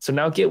 So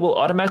now Git will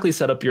automatically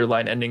set up your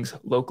line endings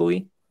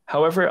locally.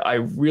 However, I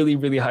really,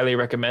 really highly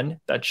recommend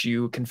that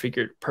you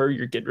configure it per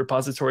your Git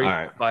repository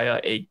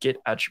via a Git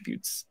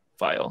attributes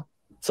file.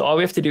 So all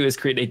we have to do is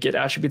create a Git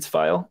attributes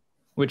file,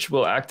 which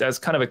will act as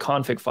kind of a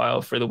config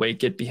file for the way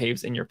Git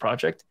behaves in your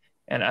project,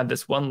 and add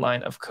this one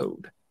line of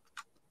code.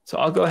 So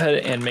I'll go ahead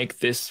and make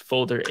this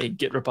folder a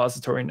Git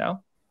repository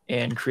now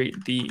and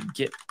create the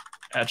Git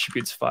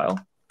attributes file.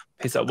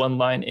 Paste that one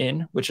line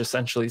in, which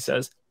essentially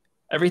says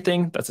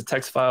everything that's a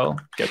text file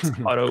gets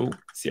auto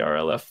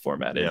CRLF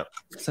formatted. Yep.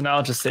 So now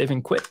I'll just save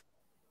and quit.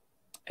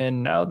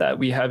 And now that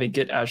we have a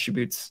Git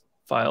attributes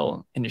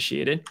file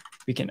initiated,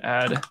 we can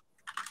add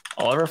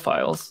all of our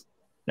files.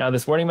 Now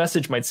this warning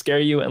message might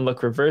scare you and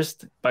look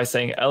reversed by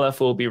saying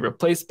LF will be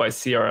replaced by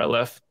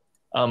CRLF,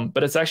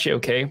 but it's actually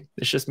okay.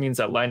 This just means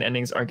that line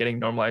endings are getting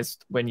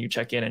normalized when you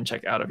check in and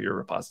check out of your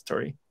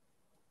repository.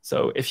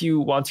 So if you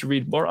want to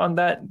read more on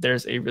that,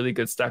 there's a really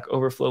good Stack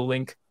Overflow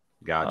link.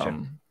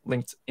 Gotcha.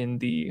 Linked in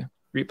the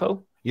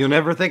repo. You'll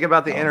never think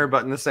about the enter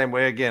button the same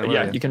way again.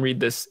 Yeah, you can read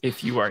this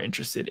if you are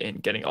interested in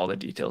getting all the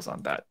details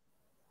on that.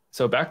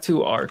 So back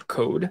to our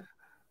code,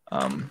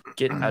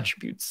 Git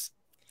attributes.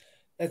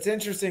 That's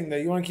interesting, though.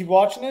 You want to keep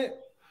watching it?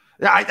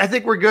 Yeah, I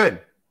think we're good.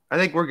 I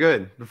think we're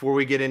good before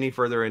we get any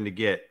further into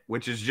Git,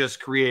 which is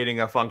just creating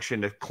a function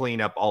to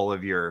clean up all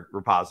of your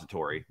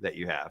repository that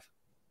you have.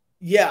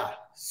 Yeah.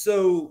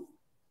 So,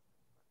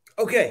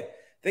 okay.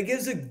 That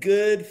gives a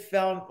good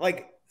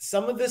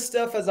some of this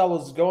stuff as I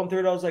was going through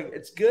it, I was like,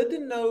 it's good to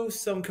know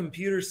some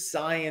computer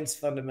science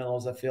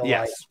fundamentals, I feel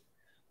like.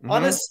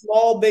 On a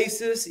small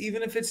basis,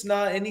 even if it's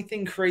not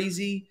anything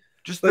crazy.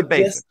 Just the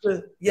basics.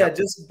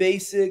 Just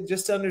basic,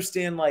 just to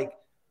understand like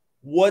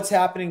what's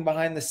happening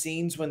behind the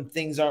scenes when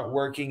things aren't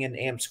working in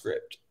AMP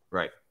script.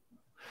 Right.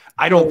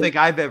 I don't think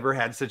I've ever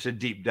had such a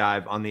deep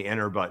dive on the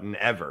enter button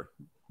ever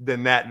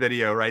than that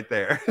video right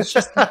there. It's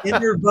just the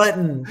enter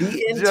button.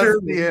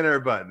 Just the enter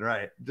button,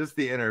 right? Just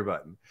the enter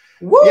button.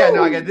 Woo! Yeah,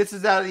 no, again, this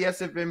is out of the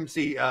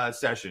SFMC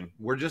session.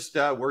 We're just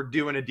we're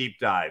doing a deep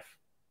dive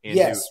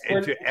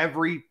into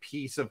every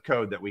piece of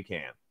code that we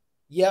can.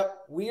 Yep,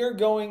 we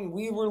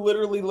were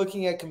literally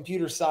looking at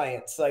computer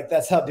science. Like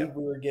that's how deep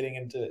we were getting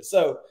into it.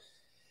 So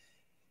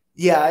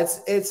yeah,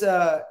 it's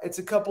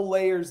a couple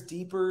layers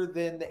deeper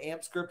than the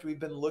AMP script we've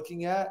been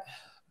looking at,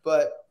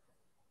 but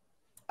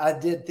I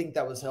did think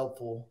that was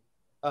helpful.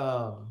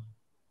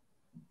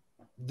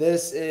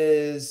 This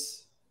is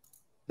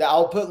the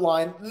output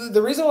line.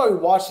 The reason why we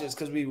watched it is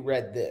because we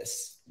read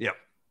this. Yep.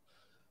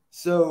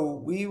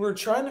 So we were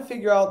trying to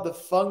figure out the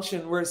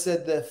function where it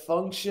said the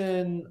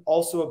function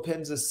also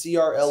appends a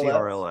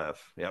CRLF.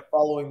 Yep.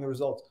 Following the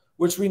results,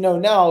 which we know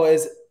now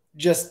is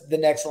just the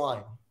next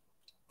line.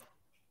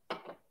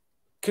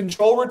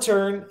 Control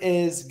return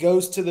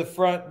goes to the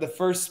front, the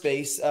first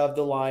space of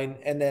the line,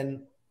 and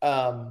then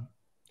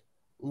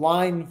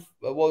line.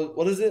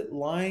 What is it?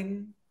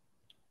 Line.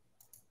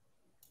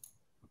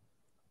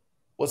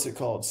 What's it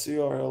called?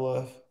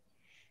 CRLF.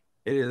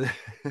 It is.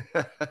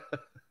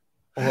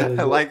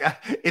 Like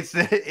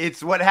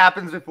it's what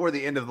happens before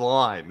the end of the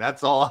line.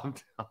 That's all I'm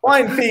telling.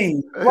 Line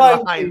feed.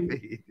 Line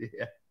feed.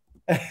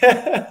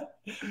 Yeah.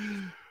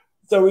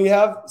 So we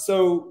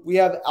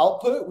have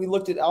output. We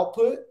looked at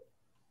output.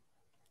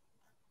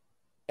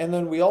 And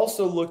then we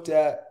also looked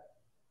at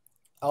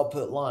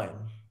output line.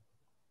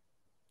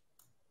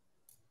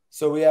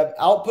 So we have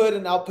output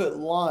and output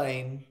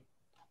line.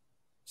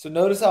 So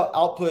notice how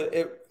output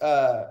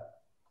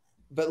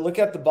but look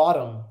at the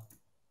bottom.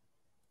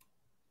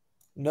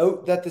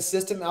 Note that the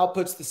system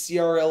outputs the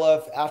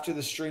CRLF after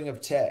the string of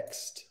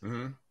text,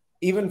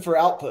 even for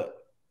output.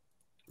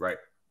 Right.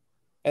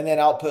 And then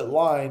output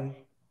line.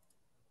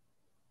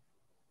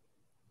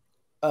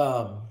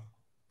 Was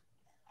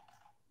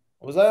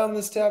I on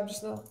this tab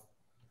just now?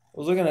 I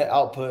was looking at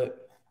output,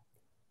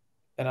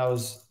 and I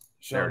was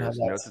showing how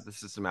notes that the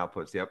system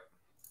outputs. Yep.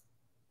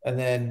 And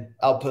then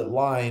output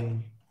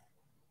line.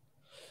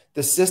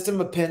 The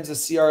system appends a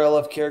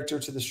CRLF character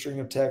to the string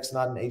of text,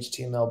 not an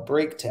HTML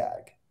break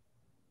tag.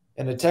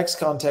 In a text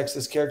context,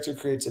 this character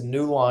creates a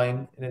new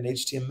line. In an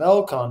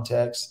HTML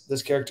context,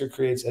 this character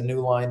creates a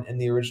new line in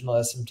the original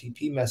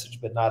SMTP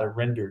message, but not a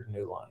rendered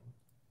new line.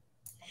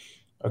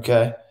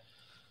 Okay.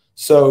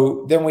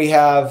 So then we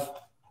have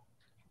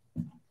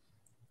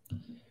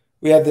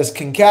this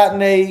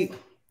concatenate.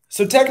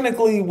 So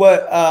technically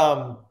what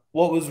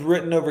was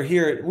written over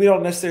here, we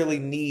don't necessarily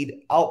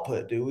need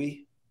output, do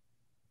we?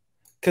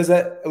 Because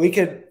we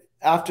could,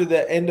 after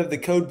the end of the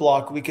code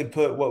block, we could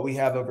put what we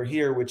have over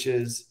here, which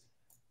is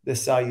the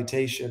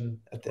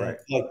salutation at the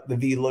like the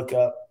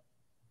VLOOKUP.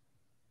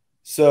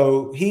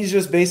 So he's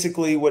just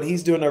basically what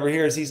he's doing over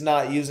here is he's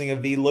not using a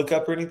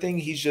VLOOKUP or anything.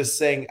 He's just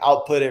saying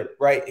output it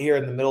right here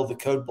in the middle of the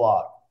code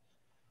block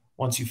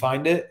once you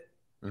find it.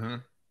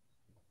 And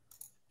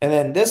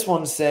then this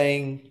one's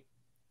saying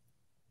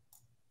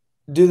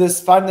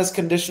find this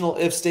conditional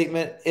if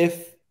statement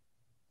if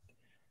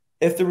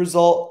the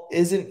result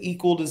isn't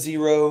equal to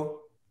 0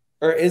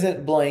 or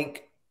isn't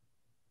blank,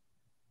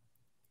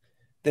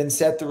 then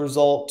set the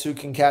result to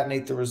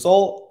concatenate the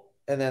result,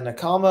 and then a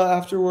comma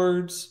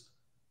afterwards.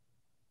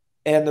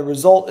 And the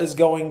result is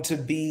going to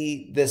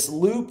be this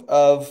loop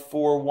of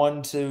for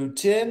 1 to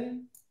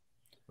 10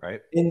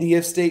 Right. in the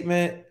if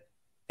statement,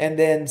 and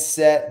then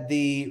set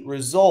the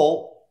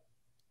result.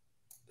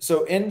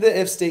 So in the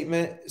if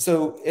statement,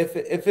 so if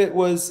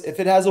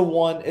it has a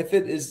 1, if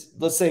it is,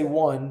 let's say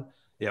 1,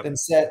 Yep. then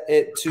set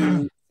it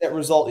to set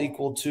result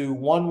equal to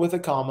 1 with a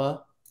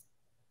comma.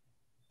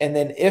 And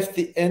then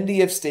in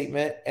the if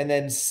statement, and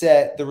then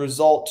set the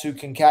result to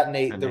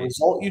concatenate the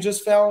result you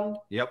just found.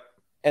 Yep.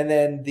 And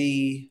then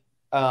the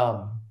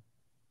I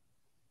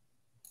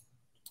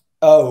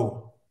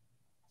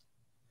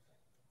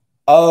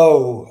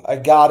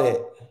got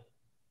it.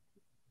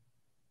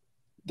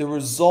 The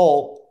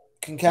result,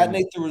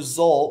 concatenate the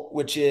result,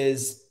 which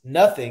is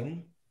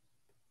nothing,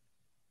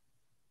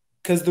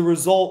 because the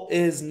result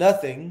is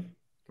nothing.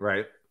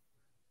 Right.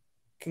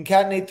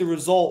 Concatenate the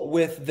result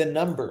with the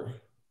number.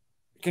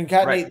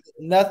 Concatenate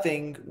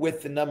nothing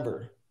with the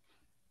number.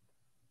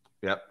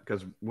 Yep.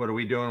 Because what are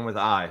we doing with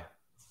I?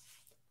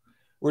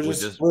 We're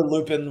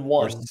looping 1.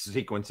 We're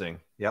sequencing.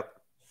 Yep.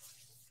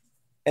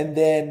 And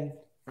then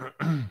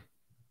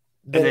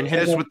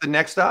hit us with the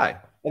next I.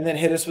 And then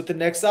hit us with the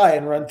next I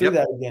and run through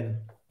that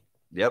again.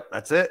 Yep,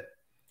 that's it.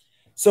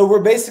 So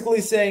we're basically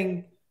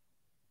saying,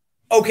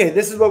 okay,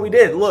 this is what we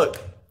did. Look,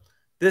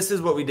 this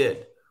is what we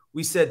did.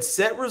 We said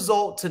set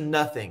result to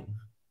nothing.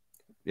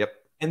 Yep.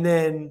 And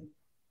then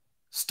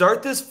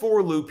start this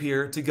for loop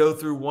here to go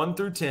through 1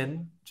 through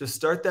 10. Just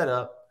start that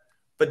up.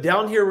 But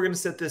down here, we're going to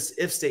set this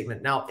if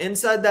statement. Now,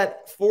 inside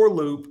that for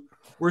loop,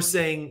 we're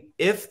saying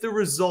if the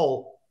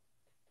result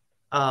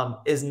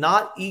is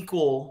not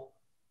equal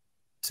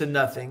to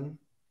nothing.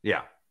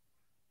 Yeah.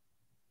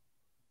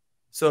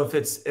 So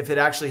if it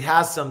actually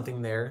has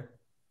something there,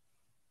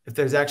 if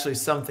there's actually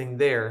something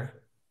there,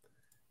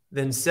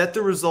 then set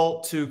the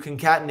result to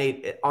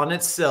concatenate it on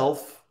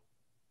itself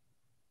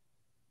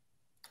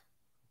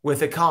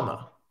with a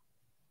comma.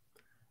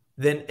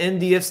 Then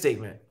end the if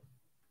statement.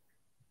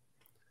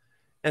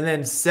 And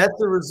then set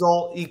the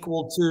result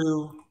equal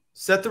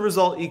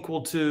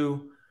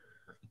to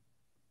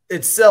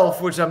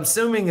itself, which I'm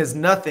assuming is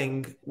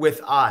nothing,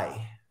 with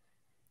I.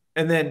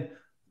 And then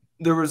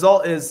the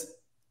result is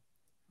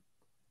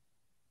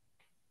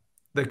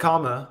the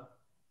comma.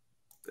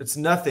 It's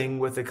nothing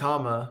with a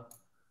comma,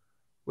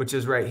 which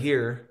is right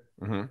here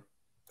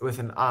with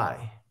an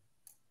I.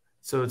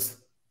 So it's,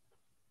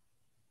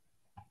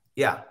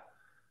 yeah.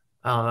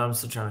 I don't know. I'm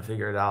still trying to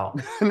figure it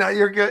out. No,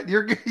 you're good.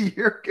 You're good.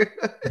 You're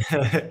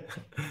good.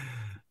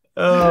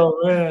 Oh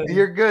man,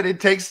 you're good. It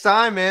takes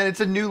time, man. It's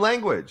a new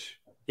language.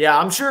 Yeah,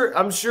 I'm sure.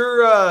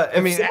 I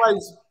mean,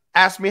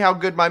 ask me how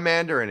good my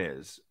Mandarin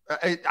is.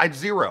 I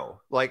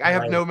zero. Like I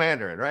have no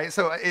Mandarin, right?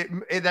 So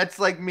that's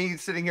like me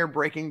sitting here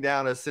breaking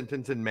down a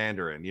sentence in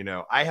Mandarin. You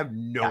know, I have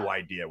no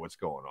idea what's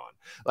going on.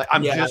 Like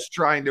I'm just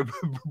trying to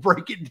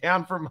break it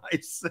down for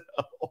myself.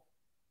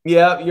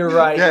 Yeah, you're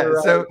right. Yeah, you're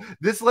right. So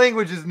this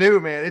language is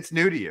new, man. It's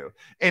new to you.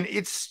 And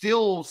it's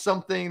still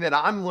something that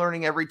I'm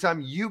learning every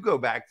time you go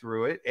back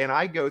through it and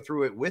I go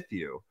through it with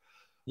you.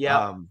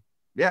 Yeah.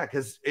 Yeah,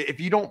 because if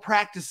you don't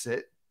practice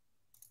it,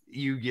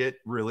 you get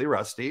really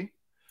rusty.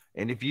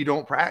 And if you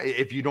don't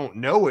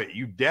know it,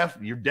 you're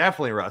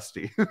definitely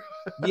rusty.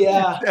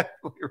 Yeah.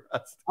 Definitely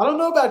rusty. I don't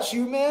know about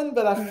you, man,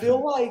 but I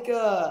feel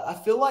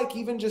like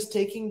even just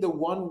taking the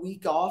 1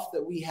 week off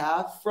that we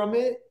have from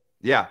it.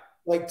 Yeah.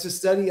 Like to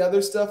study other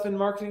stuff in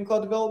marketing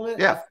club development.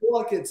 Yeah.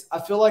 I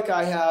feel like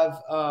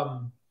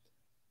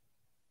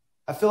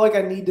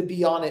I need to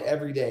be on it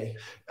every day.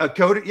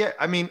 Code. Yeah.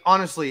 I mean,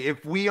 honestly,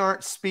 if we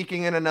aren't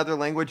speaking in another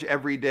language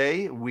every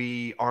day,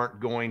 we aren't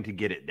going to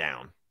get it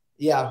down.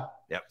 Yeah.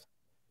 Yep.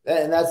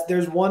 And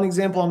there's one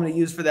example I'm going to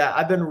use for that.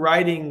 I've been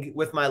writing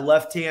with my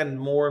left hand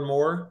more and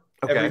more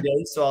every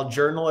day. So I'll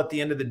journal at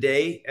the end of the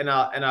day and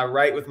I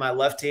write with my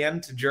left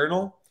hand to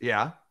journal.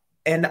 Yeah.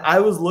 And I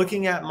was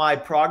looking at my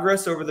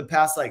progress over the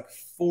past like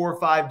 4 or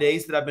 5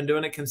 days that I've been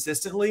doing it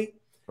consistently.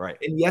 Right.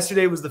 And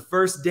yesterday was the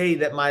first day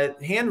that my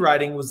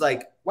handwriting was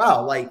like,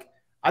 wow, like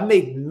I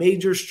made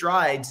major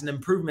strides and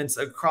improvements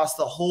across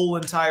the whole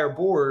entire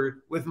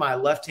board with my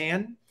left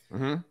hand.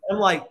 Mm-hmm. I'm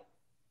like,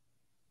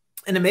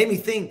 and it made me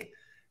think,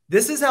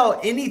 this is how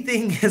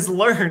anything is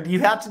learned.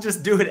 You have to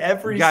just do it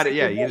every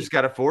day. You just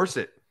got to force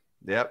it.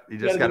 Yep. You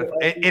just got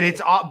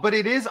to, but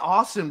it is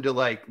awesome to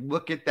like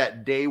look at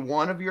that day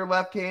 1 of your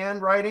left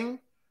hand writing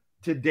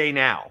to day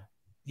now.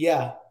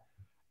 Yeah.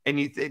 And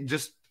you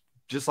just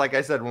like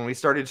I said, when we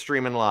started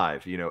streaming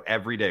live, you know,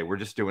 every day, we're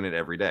just doing it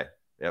every day.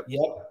 Yep.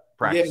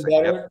 Practicing.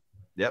 Getting better.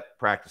 Yep.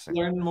 Practicing.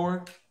 Learning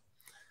more.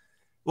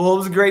 Well, it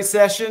was a great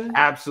session.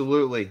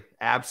 Absolutely.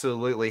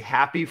 Absolutely.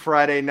 Happy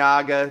Friday,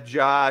 Naga.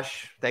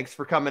 Josh, thanks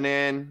for coming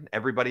in.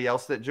 Everybody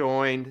else that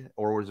joined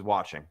or was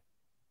watching.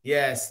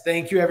 Yes.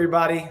 Thank you,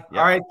 everybody. Yep.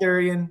 All right,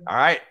 Thurian. All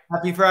right.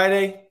 Happy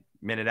Friday.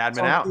 Minute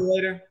Admin out. See you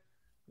later.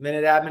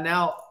 Minute Admin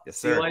out. Yes,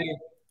 sir. See you later.